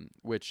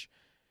 Which,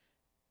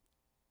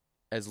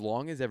 as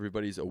long as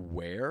everybody's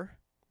aware,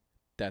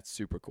 that's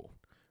super cool.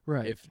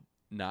 Right. If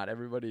not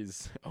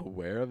everybody's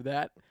aware of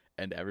that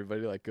and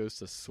everybody goes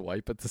to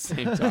swipe at the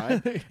same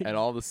time and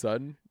all of a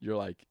sudden you're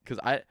like, because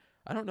I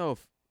don't know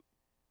if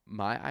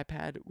my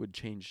iPad would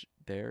change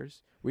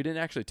theirs. We didn't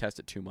actually test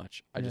it too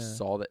much. I just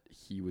saw that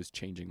he was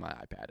changing my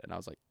iPad, and I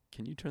was like,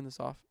 "Can you turn this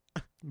off?"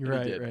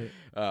 Right.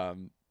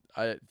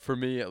 For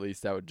me, at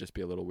least, that would just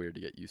be a little weird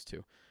to get used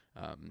to.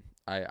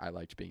 I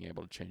liked being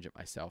able to change it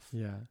myself.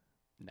 Yeah,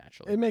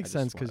 naturally. It makes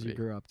sense because you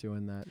grew up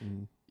doing that,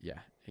 and yeah,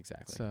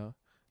 exactly. So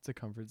it's a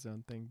comfort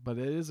zone thing, but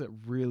it is a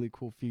really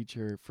cool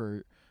feature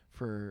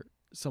for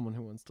someone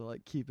who wants to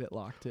keep it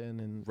locked in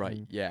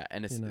and yeah,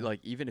 and it's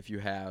even if you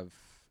have.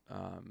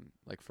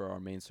 For our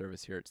main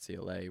service here at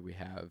CLA, we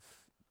have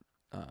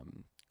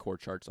chord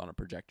charts on a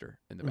projector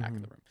in the back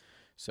of the room.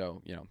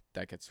 So,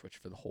 that gets switched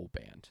for the whole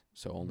band.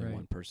 So only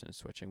one person is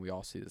switching. We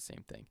all see the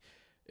same thing.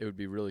 It would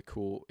be really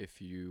cool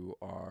if you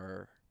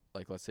are,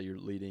 let's say you're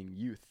leading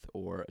youth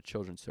or a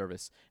children's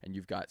service and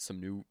you've got some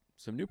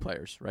new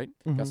players, right?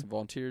 Got some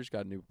volunteers,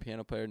 got a new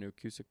piano player, new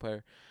acoustic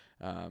player,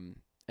 and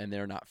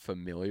they're not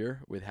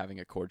familiar with having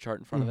a chord chart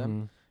in front of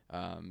them.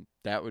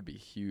 That would be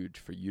huge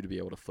for you to be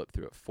able to flip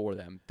through it for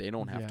them. They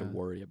don't have to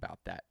worry about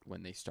that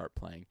when they start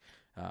playing,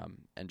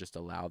 and just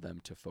allow them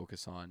to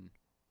focus on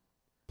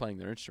playing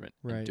their instrument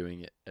and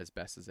doing it as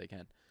best as they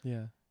can.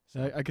 Yeah.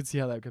 So I could see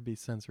how that could be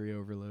sensory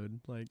overload.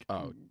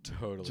 Oh,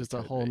 totally. Just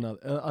a whole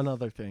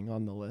another thing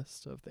on the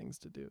list of things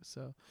to do.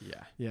 So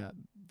yeah,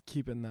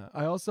 keeping that.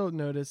 I also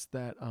noticed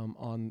that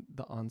on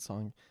the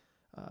OnSong,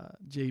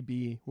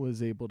 JB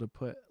was able to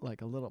put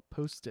a little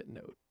Post-it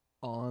note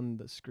on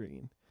the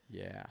screen.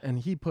 Yeah. And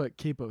he put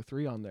Capo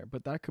 3 on there,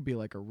 but that could be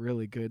a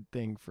really good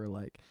thing for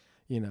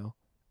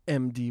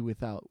MD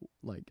without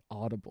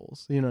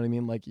audibles. You know what I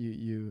mean?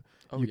 You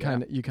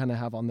kind of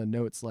have on the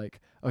notes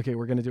okay,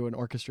 we're going to do an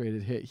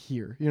orchestrated hit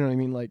here. You know what I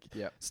mean?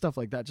 Stuff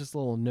like that, just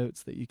little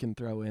notes that you can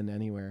throw in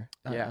anywhere.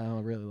 Yeah. I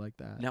really like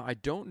that. Now, I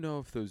don't know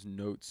if those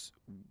notes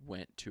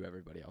went to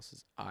everybody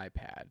else's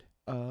iPad.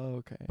 Oh,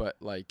 okay. But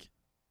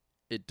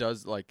it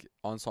does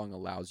OnSong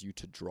allows you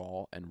to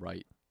draw and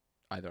write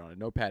either on a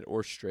notepad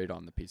or straight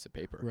on the piece of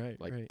paper,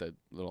 the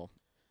little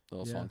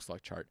song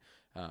select chart.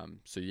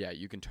 So yeah,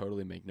 you can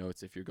totally make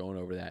notes if you're going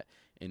over that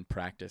in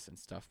practice and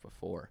stuff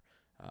before.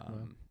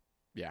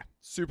 Yeah,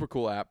 super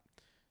cool app.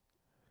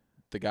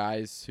 The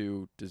guys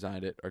who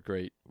designed it are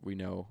great. We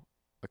know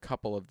a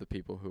couple of the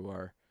people who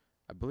are,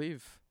 I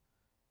believe,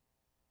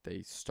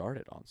 they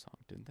started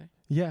OnSong, didn't they?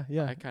 Yeah.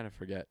 I kind of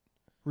forget.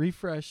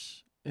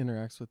 Refresh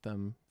interacts with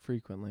them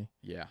frequently.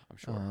 Yeah, I'm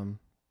sure.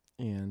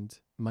 And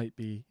might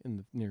be in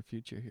the near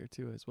future here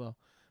too as well,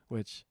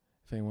 which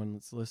if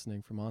anyone's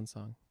listening from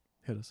OnSong,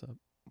 hit us up.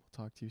 We'll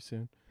We'll talk to you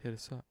soon. Hit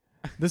us up.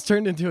 This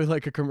turned into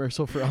like a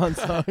commercial for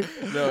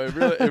OnSong. No,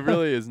 it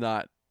really is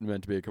not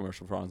meant to be a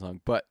commercial for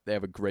OnSong, but they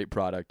have a great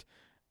product,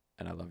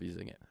 and I love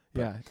using it.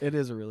 But yeah, it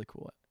is a really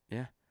cool one.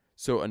 yeah.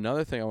 So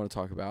another thing I want to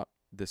talk about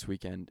this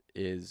weekend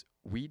is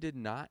we did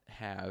not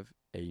have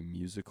a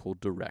musical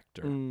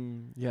director.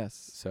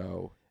 Yes.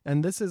 So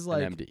and this is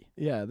like an MD.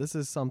 Yeah, this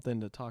is something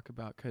to talk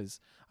about because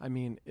I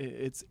mean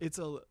it's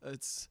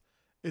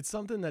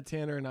something that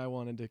Tanner and I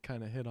wanted to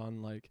kind of hit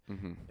on. Like,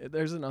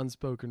 there's an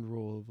unspoken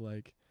rule of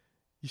like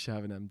you should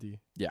have an MD.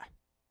 Yeah,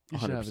 100%. You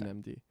should have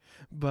an MD.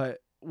 But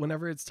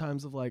whenever it's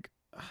times of like,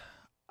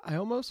 I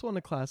almost want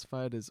to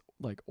classify it as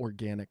like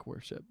organic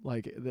worship.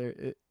 Like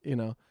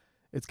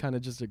it's kind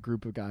of just a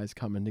group of guys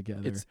coming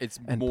together. It's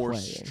and more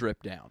playing.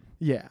 stripped down.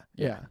 Yeah.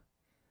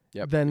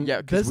 Yep. Then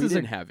because we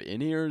didn't have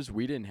in-ears,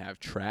 we didn't have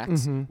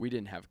tracks, we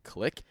didn't have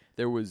click.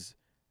 There was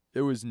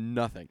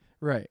nothing.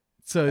 Right.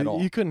 So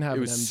you couldn't have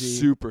an MD. It was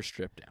super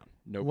stripped down.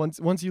 Nope.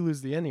 Once you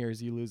lose the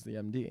in-ears, you lose the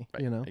MD.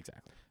 Right. You know.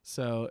 Exactly.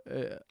 So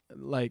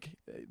like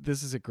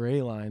this is a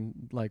gray line.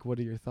 Like, what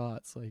are your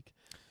thoughts like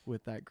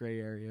with that gray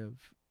area of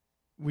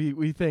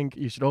we think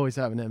you should always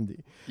have an MD.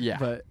 Yeah.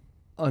 But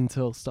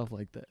until stuff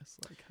like this,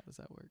 like how does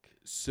that work?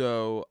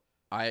 So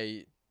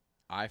I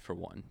for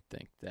one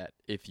think that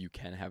if you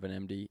can have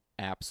an MD,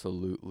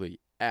 absolutely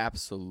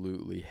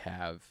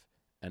have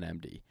an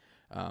MD.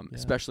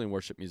 Especially in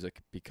worship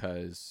music,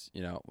 because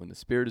when the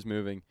Spirit is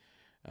moving,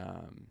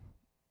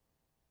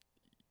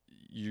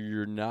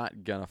 you're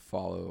not gonna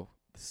follow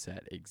the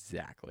set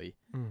exactly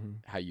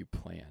how you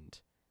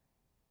planned,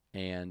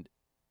 and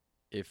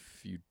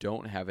if you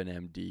don't have an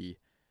MD,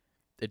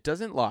 it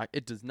does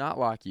not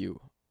lock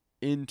you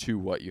into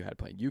what you had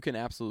planned. You can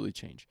absolutely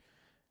change,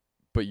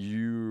 but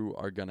you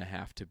are gonna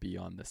have to be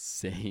on the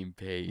same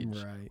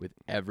page with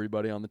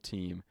everybody on the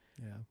team.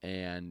 Yeah,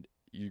 and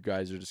you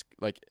guys are just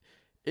like.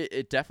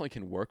 It definitely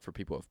can work for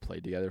people who have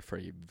played together for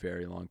a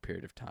very long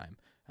period of time.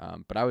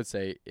 But I would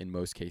say in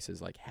most cases,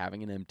 like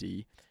having an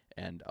MD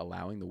and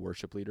allowing the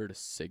worship leader to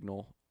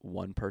signal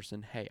one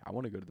person, hey, I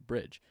want to go to the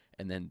bridge,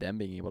 and then them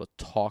being able to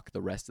talk the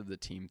rest of the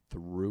team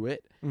through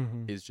it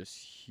is just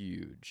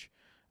huge.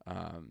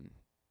 But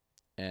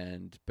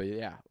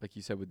yeah, like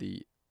you said with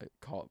the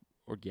call it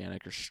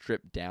organic or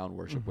stripped down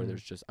worship, where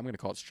there's just, I'm going to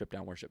call it stripped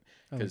down worship,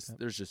 because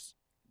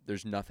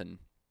there's nothing.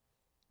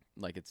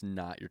 Like, it's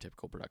not your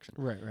typical production.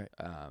 Right.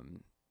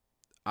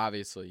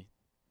 Obviously,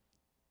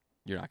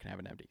 you're not going to have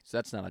an MD. So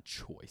that's not a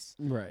choice.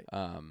 Right.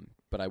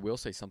 But I will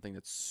say something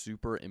that's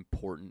super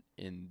important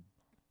in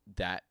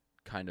that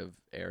kind of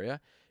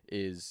area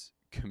is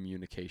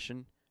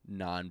communication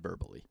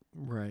non-verbally.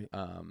 Right.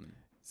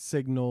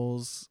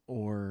 Signals,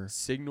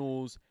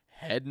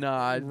 head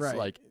nods,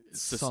 like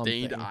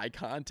sustained eye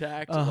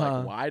contact,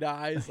 like wide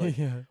eyes. Like,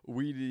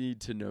 we need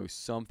to know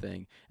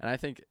something. And I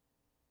think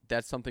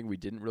that's something we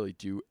didn't really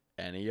do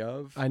any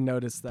of. I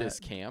noticed that this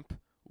camp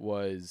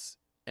was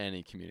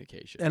any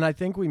communication, and I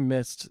think we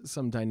missed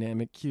some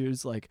dynamic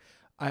cues. Like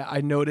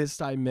I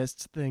noticed I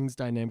missed things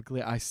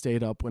dynamically. I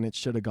stayed up when it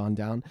should have gone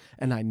down,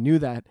 and I knew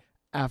that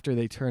after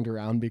they turned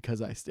around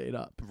because I stayed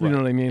up. You know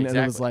what I mean? Exactly.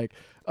 And it was like,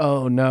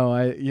 oh no,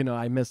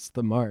 I missed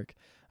the mark.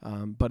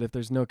 But if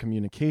there's no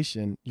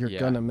communication, you're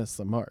gonna miss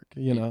the mark.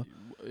 You know.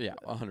 Yeah,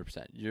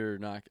 100%. You're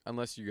not,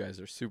 unless you guys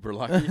are super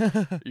lucky.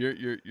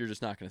 you're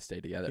just not going to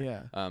stay together.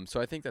 Yeah. So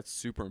I think that's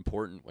super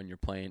important when you're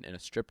playing in a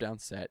stripped down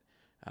set.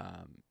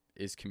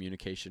 Is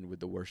communication with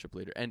the worship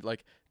leader, and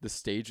like the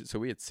stage. So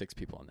we had 6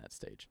 people on that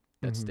stage.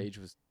 That stage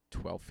was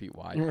 12 feet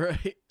wide.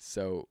 Right.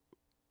 So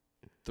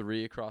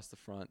 3 across the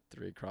front,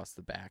 3 across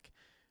the back.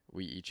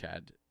 We each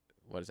had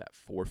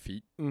 4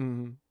 feet.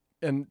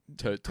 And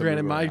to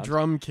granted, my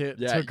drum kit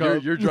took up...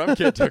 up... your drum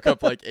kit took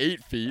up like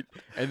 8 feet,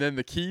 and then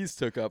the keys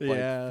took up like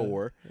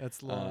 4.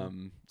 That's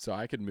long. So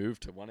I could move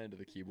to one end of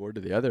the keyboard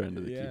to the other end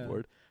of the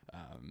keyboard.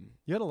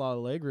 You had a lot of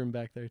leg room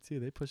back there, too.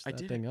 They pushed that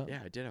thing up. Yeah,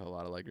 I did have a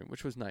lot of leg room,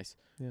 which was nice.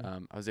 Yeah.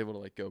 I was able to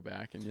like go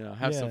back and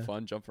have some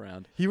fun, jump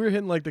around. You were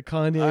hitting like the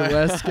Kanye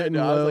West, getting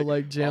low,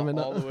 like jamming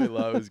all the way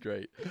low is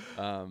great.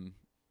 But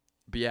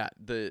yeah,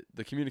 the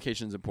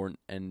communication is important,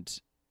 and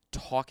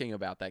talking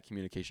about that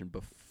communication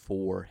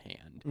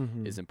beforehand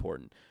is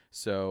important.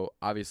 So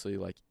obviously,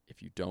 like,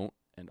 if you don't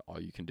and all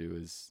you can do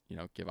is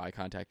give eye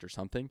contact or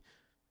something,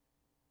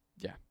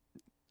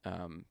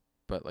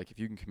 but like if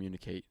you can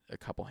communicate a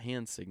couple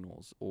hand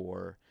signals,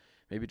 or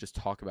maybe just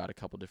talk about a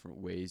couple different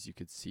ways you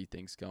could see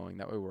things going,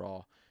 that way we're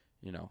all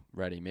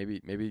ready.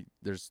 Maybe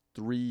there's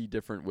 3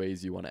 different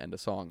ways you want to end a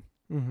song.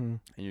 And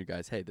you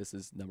guys, hey, this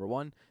is number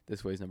 1,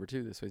 this way is number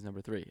 2, this way is number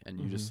 3, and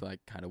you just like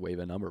kind of wave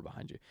a number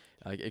behind you.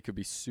 Like, it could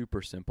be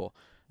super simple.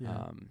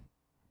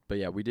 But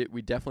yeah, we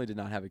definitely did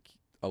not have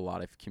a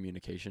lot of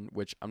communication,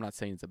 which I'm not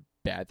saying it's a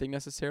bad thing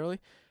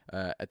necessarily.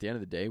 At the end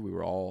of the day, we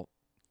were all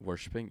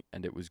worshiping,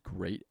 and it was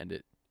great, and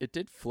it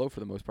did flow for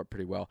the most part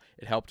pretty well.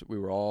 It helped. We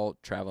were all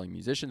traveling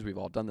musicians. We've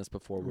all done this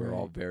before. We were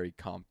all very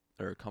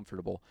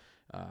comfortable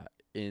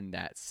in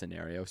that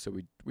scenario, so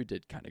we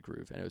did kind of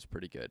groove, and it was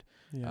pretty good.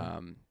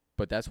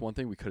 But that's one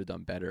thing we could have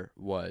done better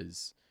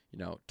was,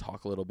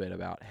 talk a little bit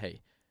about,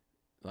 hey,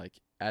 like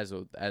as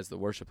the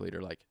worship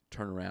leader, like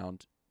turn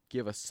around,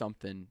 give us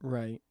something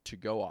to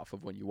go off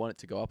of when you want it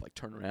to go up, like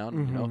turn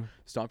around, you know,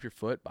 stomp your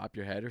foot, bop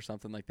your head or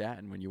something like that.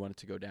 And when you want it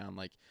to go down,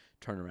 like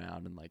turn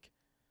around and like,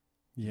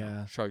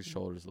 shrug your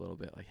shoulders a little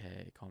bit, like,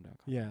 hey, calm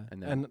down.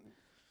 And then,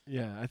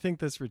 I think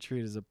this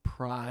retreat is a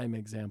prime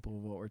example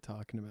of what we're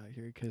talking about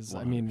here. Because, 100%.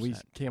 I mean, we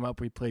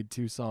played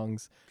 2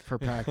 songs for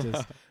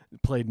practice,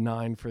 played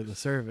 9 for the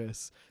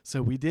service.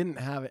 So we didn't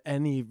have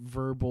any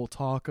verbal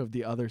talk of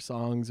the other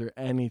songs or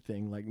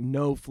anything, like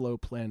no flow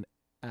plan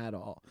at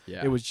all.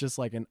 It was just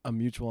like a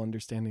mutual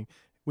understanding.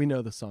 We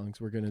know the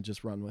songs, we're going to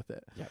just run with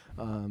it.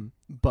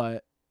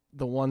 But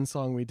the one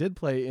song we did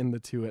play in the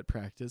 2 at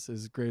practice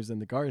is Graves in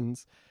the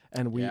Gardens,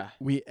 and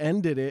we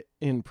ended it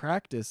in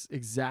practice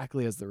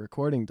exactly as the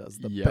recording does,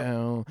 the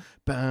bam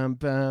bam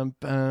bam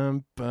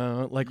bam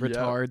bam, like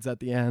retards at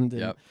the end,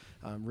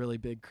 and really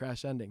big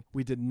crash ending.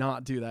 We did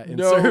not do that in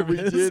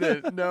service. We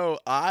didn't. No,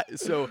 I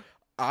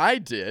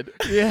did.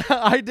 Yeah,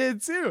 I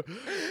did too.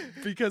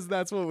 Because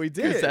that's what we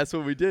did.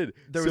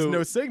 There was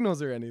no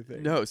signals or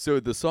anything. No,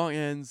 so the song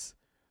ends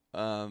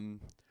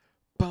bum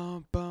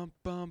bum bum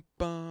bum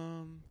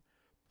bum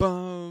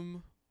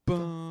bum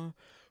bum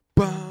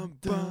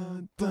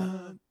bum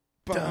bum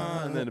bum,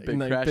 and then a big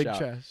crash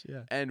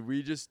out. And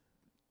we just,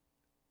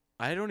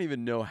 I don't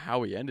even know how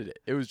we ended it.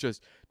 It was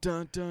just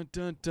dun dun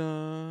dun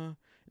dun,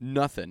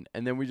 nothing.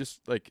 And then we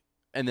just like,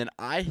 and then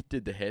I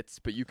did the hits,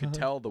 but you could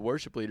tell the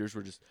worship leaders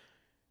were just,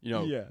 you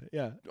know,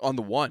 on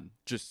the one,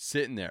 just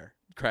sitting there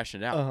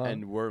crashing out,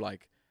 and we're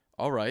like,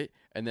 all right.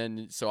 And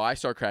then so I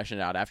start crashing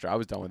out after I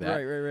was done with that.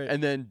 Right.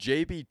 And then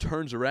JB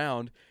turns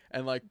around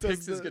and like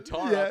picks his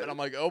guitar up, and I'm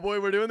like, oh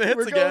boy, we're doing the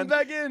hits again. We're going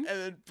back in.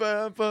 And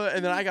then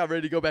and then I got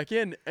ready to go back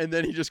in, and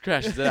then he just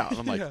crashes it out. And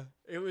I'm like,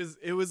 it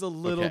was a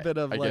little bit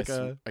of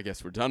I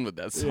guess we're done with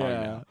that song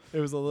now. It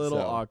was a little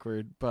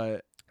awkward,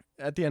 but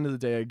at the end of the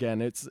day,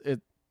 again,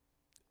 it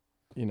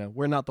you know,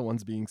 we're not the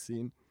ones being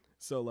seen.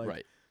 So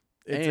like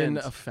it didn't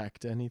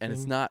affect anything. And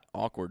it's not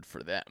awkward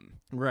for them.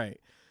 Right.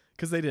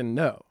 Because they didn't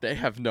know. They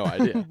have no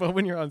idea. But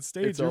when you're on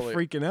stage, you're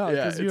freaking out.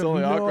 Yeah, it's you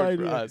only have no awkward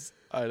idea. For us.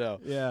 I know.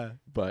 Yeah.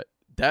 But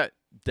that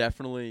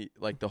definitely,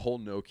 like the whole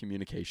no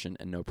communication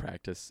and no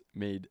practice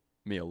made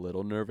me a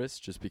little nervous,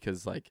 just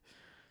because like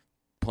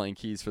playing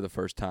keys for the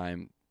first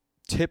time,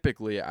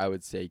 typically I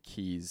would say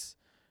keys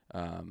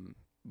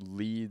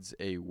leads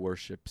a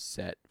worship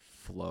set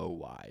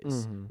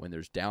flow-wise. When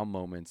there's down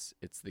moments,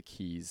 it's the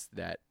keys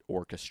that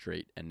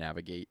orchestrate and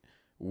navigate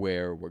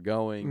where we're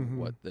going,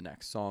 what the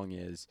next song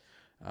is.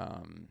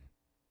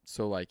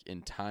 So like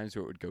in times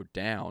where it would go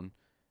down,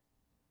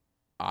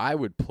 I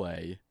would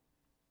play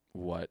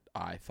what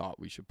I thought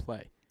we should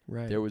play.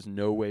 Right. There was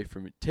no way for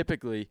me.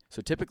 Typically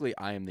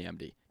I am the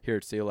MD here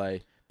at CLA,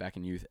 back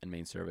in youth and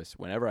main service.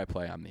 Whenever I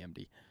play, I'm the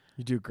MD.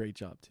 You do a great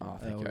job too. Oh,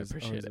 thank you. I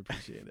appreciate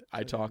it.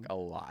 I talk a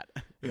lot.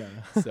 Yeah.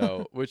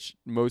 So, which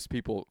most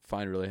people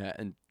find really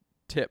and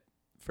tip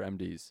for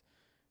MDs,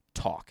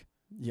 talk.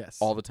 Yes.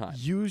 All the time.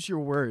 Use your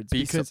words.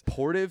 Be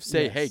supportive.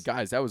 Say, hey,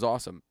 guys, that was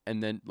awesome.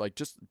 And then, like,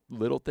 just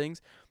little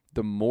things.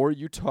 The more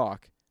you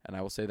talk, and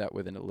I will say that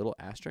with a little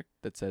asterisk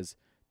that says,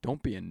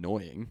 don't be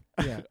annoying.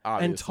 Yeah.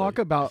 And talk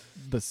about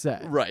the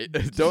set. Right.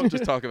 Don't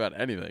just talk about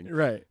anything.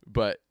 Right.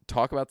 But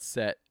talk about the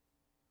set.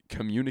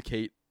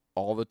 Communicate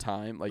all the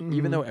time. Like,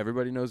 even though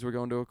everybody knows we're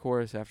going to a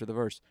chorus after the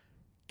verse,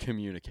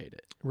 communicate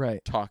it.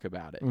 Right. Talk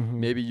about it.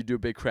 Maybe you do a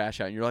big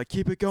crash out and you're like,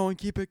 keep it going,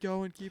 keep it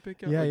going, keep it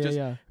going. Yeah, like,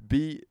 yeah.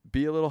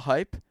 Be a little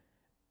hype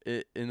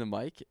in the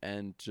mic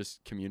and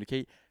just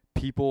communicate.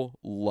 People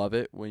love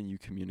it when you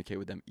communicate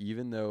with them,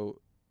 even though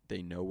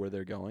they know where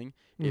they're going.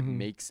 It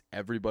makes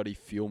everybody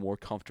feel more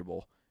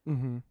comfortable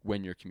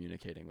when you're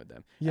communicating with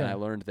them. Yeah. And I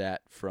learned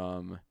that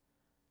from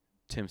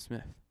Tim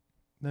Smith.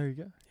 There you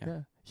go.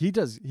 Yeah.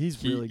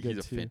 He's really good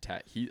he's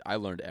too. I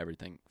learned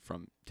everything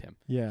from Tim.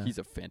 Yeah. He's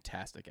a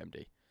fantastic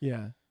MD.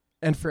 Yeah.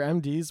 And for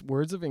MDs,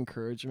 words of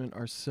encouragement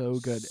are so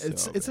good.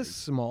 It's a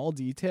small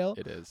detail.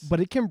 It is. But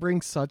it can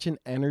bring such an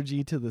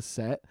energy to the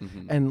set.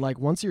 And like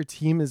once your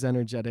team is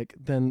energetic,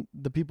 then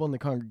the people in the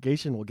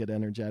congregation will get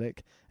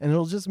energetic, and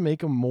it'll just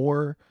make a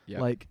more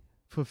like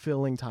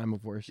fulfilling time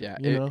of worship. Yeah.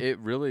 You know? It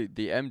really,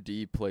 the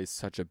MD plays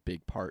such a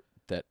big part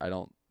that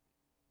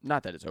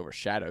not that it's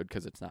overshadowed,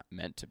 because it's not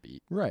meant to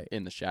be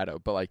in the shadow,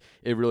 but like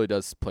it really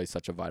does play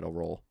such a vital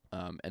role.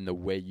 And the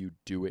way you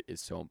do it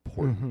is so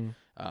important.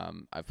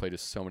 I've played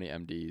with so many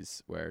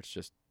MDs where it's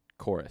just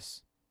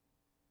chorus.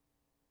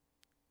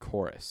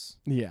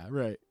 Yeah,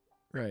 right.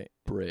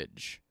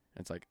 Bridge.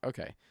 And it's like,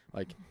 okay,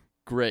 like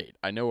great.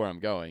 I know where I'm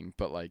going,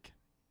 but like,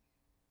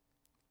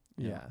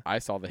 you know, I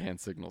saw the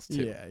hand signals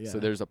too. Yeah. So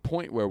there's a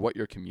point where what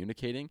you're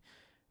communicating,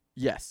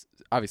 yes,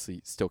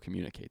 obviously still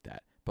communicate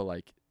that, but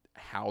like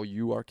how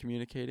you are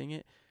communicating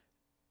it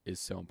is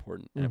so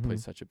important, and it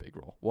plays such a big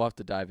role. We'll have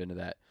to dive into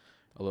that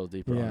a little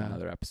deeper on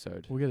another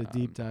episode. We'll get a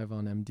deep dive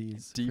on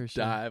MDs.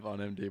 Dive on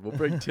MD. We'll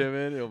bring Tim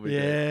in. It'll be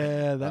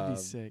great. That'd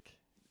be sick.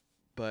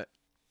 But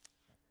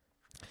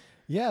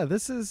yeah,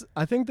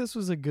 I think this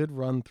was a good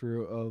run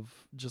through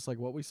of just like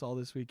what we saw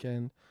this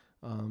weekend,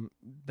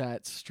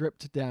 that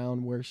stripped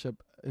down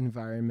worship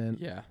environment.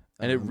 Yeah.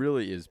 And it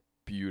really is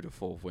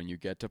beautiful when you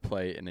get to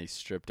play in a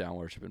stripped down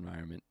worship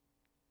environment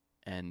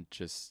and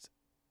just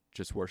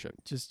worship.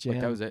 Just jam.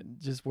 Like, that was it.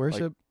 Just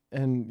worship.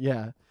 And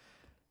yeah,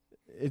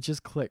 it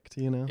just clicked,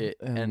 you know?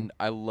 And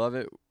I love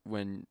it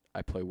when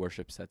I play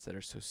worship sets that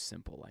are so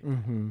simple like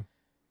that.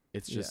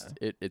 It's just,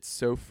 it's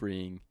so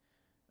freeing.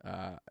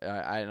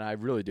 And I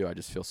really do. I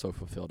just feel so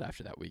fulfilled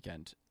after that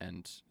weekend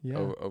and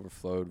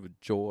overflowed with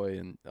joy.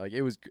 And like,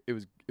 it was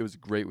a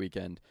great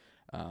weekend.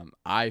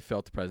 I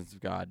felt the presence of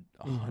God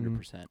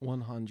 100%.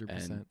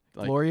 100%.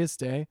 Like, Glorious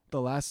Day,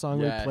 the last song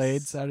we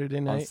played Saturday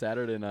night. On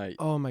Saturday night.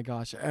 Oh my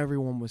gosh,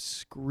 everyone was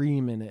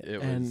screaming it.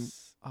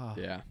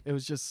 It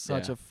was just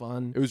such a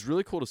fun. It was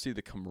really cool to see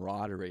the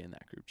camaraderie in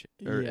that group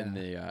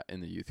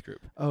in the youth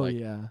group.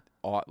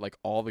 Oh, like,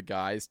 all the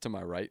guys to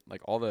my right,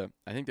 like I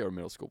think they were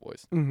middle school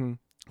boys.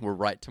 Were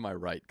right to my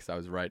right because I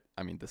was right.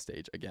 I mean, the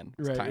stage again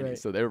was tiny,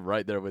 so they were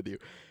right there with you.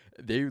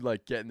 They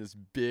like get in this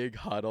big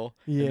huddle,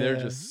 and they're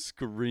just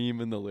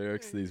screaming the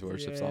lyrics to these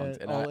worship songs,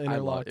 and all I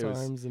love it.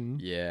 Arms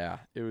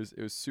It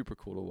was super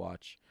cool to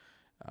watch.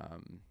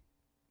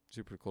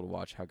 Super cool to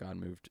watch how God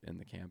moved in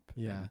the camp.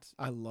 Yeah, and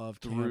I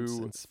love camps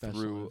and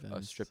special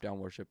events. A stripped down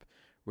worship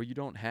where you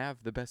don't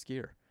have the best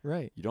gear,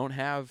 right? You don't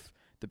have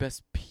the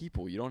best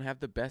people. You don't have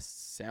the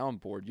best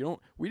soundboard.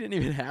 We didn't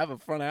even have a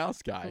front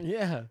house guy.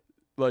 Yeah,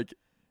 like.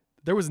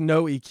 There was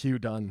no EQ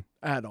done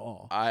at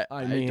all.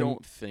 I mean,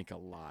 don't think a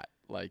lot,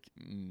 like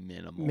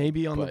minimal.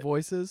 Maybe on the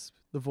voices.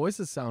 The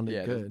voices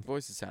sounded good. Yeah, the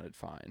voices sounded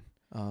fine.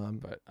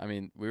 But I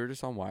mean, we were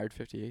just on wired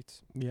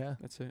 58s. Yeah,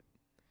 that's it.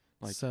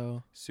 Like,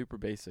 so super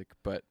basic,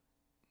 but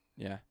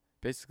yeah,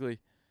 basically,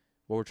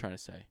 what we're trying to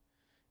say,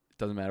 it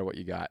doesn't matter what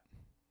you got.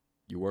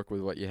 You work with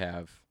what you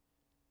have.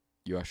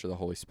 You usher the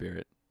Holy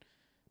Spirit.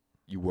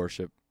 You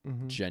worship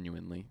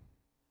genuinely,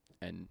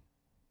 and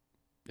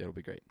it'll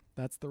be great.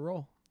 That's the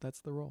role. That's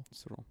the role.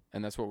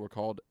 And that's what we're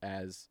called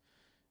as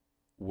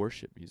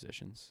worship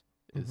musicians,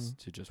 is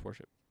to just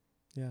worship.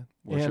 Yeah.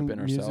 Worship and in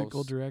ourselves.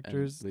 Musical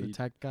directors, the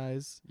tech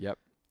guys. Yep.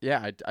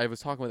 Yeah, I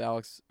was talking with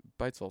Alex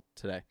Beitzel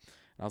today,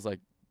 and I was like,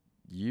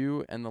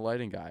 you and the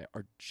lighting guy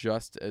are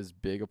just as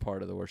big a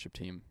part of the worship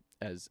team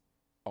as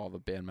all the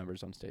band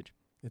members on stage.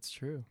 It's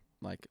true.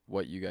 Like,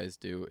 what you guys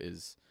do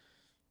it's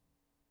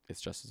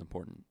just as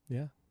important.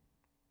 Yeah.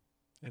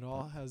 It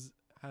all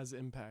has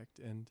impact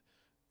and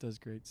does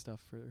great stuff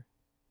for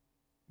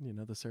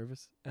the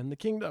service and the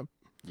kingdom.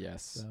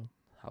 Yes. So.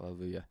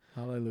 Hallelujah.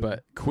 Hallelujah.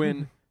 But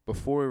Quinn,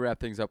 before we wrap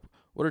things up,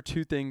 what are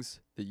 2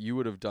 things that you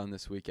would have done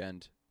this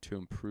weekend to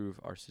improve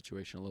our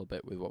situation a little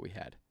bit with what we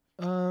had?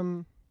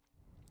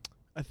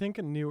 I think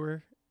a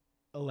newer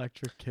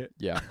electric kit.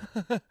 Yeah.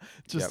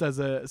 Just as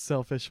a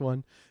selfish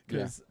one,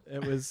 because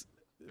it was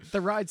the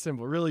ride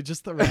cymbal, really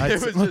just the ride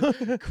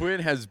cymbal.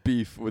 Quinn has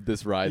beef with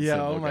this ride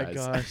cymbal, oh my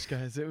gosh,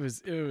 guys. It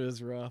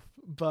was rough.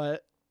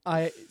 But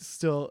I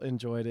still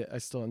enjoyed it. I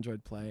still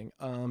enjoyed playing.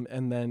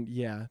 And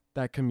then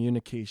that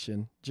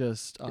communication,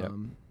 just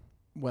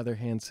whether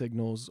hand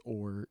signals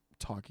or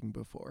talking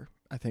before.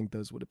 I think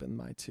those would have been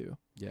my 2.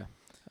 Yeah.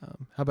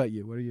 How about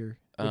you? What are your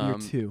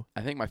 2?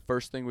 I think my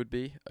first thing would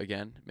be,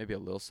 again, maybe a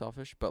little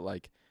selfish, but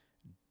like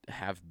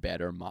have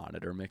better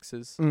monitor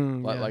mixes.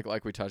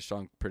 Like we touched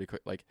on pretty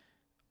quick. Like,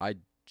 I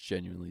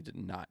genuinely did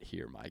not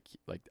hear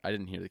I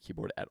didn't hear the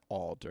keyboard at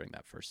all during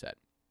that first set.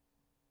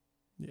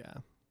 Yeah.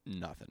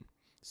 Nothing.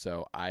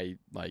 So I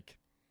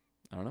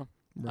don't know.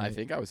 Right. I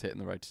think I was hitting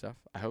the right stuff.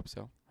 I hope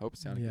so. Hope it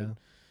sounded good. Yeah.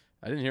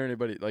 I didn't hear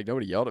anybody,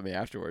 nobody yelled at me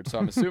afterwards. So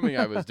I'm assuming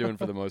I was doing,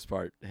 for the most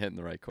part, hitting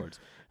the right chords.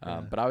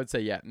 But I would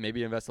say,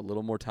 maybe invest a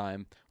little more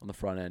time on the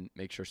front end.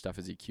 Make sure stuff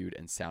is EQ'd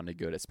and sounded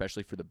good,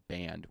 especially for the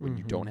band when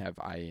you don't have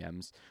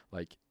IAMs.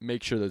 Like,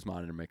 make sure those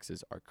monitor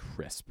mixes are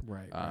crisp.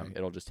 Right.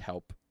 It'll just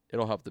help.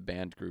 It'll help the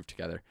band groove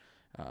together,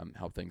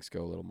 help things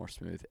go a little more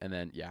smooth. And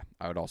then,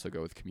 I would also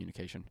go with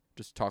communication.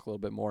 Just talk a little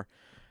bit more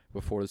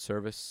before the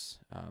service.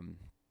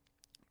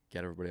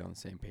 Get everybody on the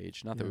same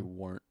page. Not that we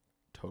weren't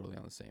totally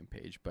on the same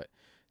page, but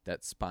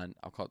that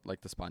I'll call it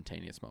like the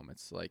spontaneous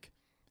moments, like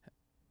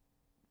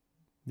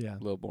a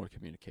little more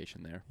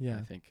communication there. Yeah.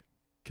 I think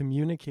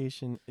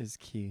communication is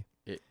key.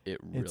 It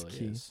really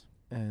is.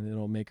 And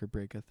it'll make or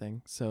break a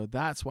thing. So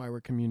that's why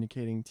we're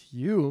communicating to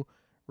you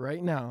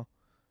right now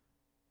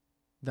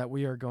that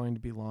we are going to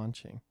be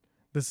launching.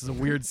 This is a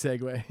weird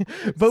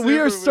segue, but we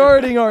are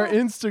starting our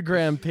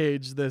Instagram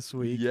page this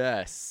week.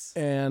 Yes.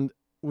 And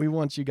we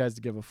want you guys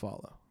to give a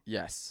follow.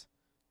 Yes.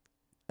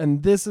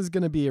 And this is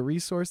going to be a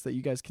resource that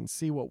you guys can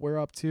see what we're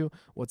up to,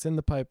 what's in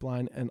the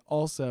pipeline, and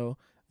also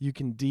you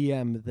can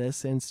DM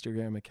this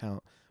Instagram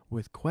account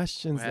with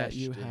questions that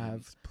you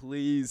have.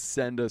 Please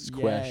send us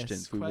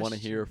questions. We want to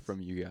hear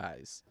from you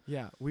guys.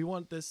 Yeah, we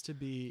want this to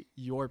be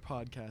your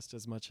podcast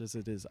as much as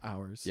it is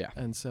ours. Yeah.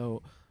 And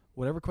so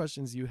whatever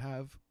questions you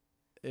have,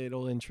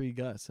 it'll intrigue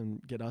us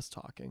and get us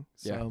talking.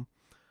 So,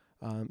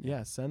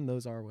 send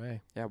those our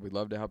way. Yeah, we'd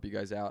love to help you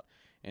guys out,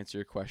 answer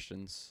your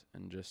questions,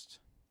 and just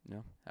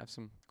have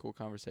some cool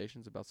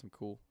conversations about some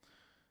cool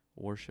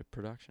worship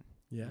production.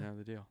 Yeah.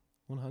 The deal.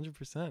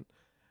 100%.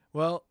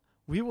 Well,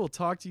 We will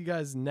talk to you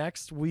guys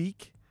next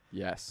week.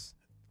 Yes,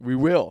 we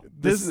will.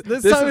 This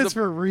time it's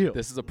for real.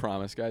 This is a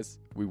promise, guys.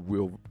 We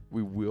will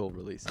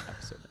release an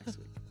episode next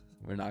week.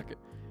 We're not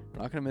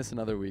gonna miss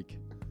another week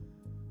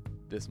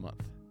this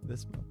month.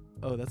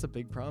 Oh, that's a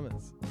big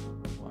promise.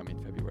 Well, I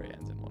mean, February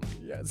ends in 1 week.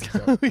 Yeah,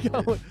 So,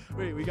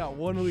 we got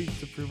 1 week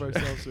to prove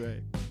ourselves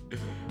right.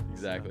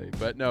 Exactly.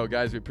 But no,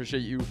 guys, we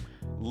appreciate you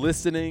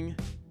listening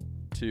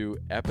to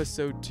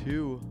episode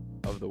 2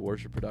 of the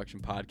Worship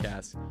Production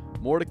Podcast.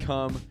 More to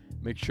come.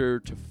 Make sure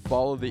to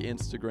follow the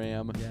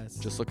Instagram. Yes.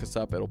 Just look us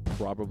up. It'll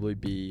probably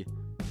be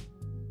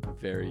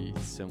very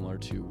similar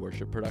to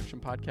Worship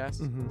Production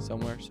Podcast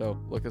somewhere. So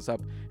look us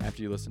up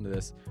after you listen to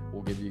this.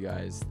 We'll give you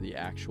guys the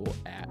actual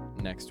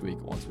 @ next week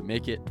once we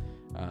make it.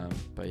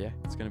 But yeah,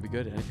 it's going to be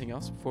good. Anything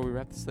else before we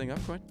wrap this thing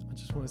up, Quinn? I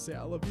just want to say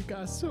I love you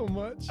guys so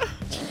much.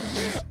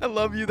 I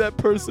love you, that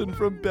person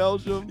from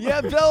Belgium.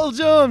 Yeah,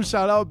 Belgium.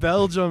 Shout out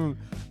Belgium.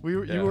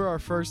 You were our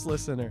first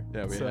listener.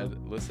 Yeah, we had a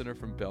listener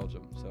from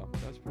Belgium. So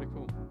that was pretty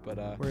cool.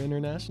 But we're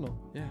international.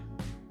 Yeah.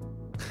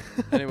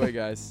 Anyway,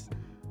 guys,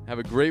 have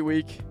a great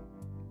week.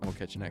 And we'll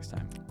catch you next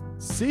time.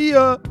 See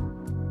ya.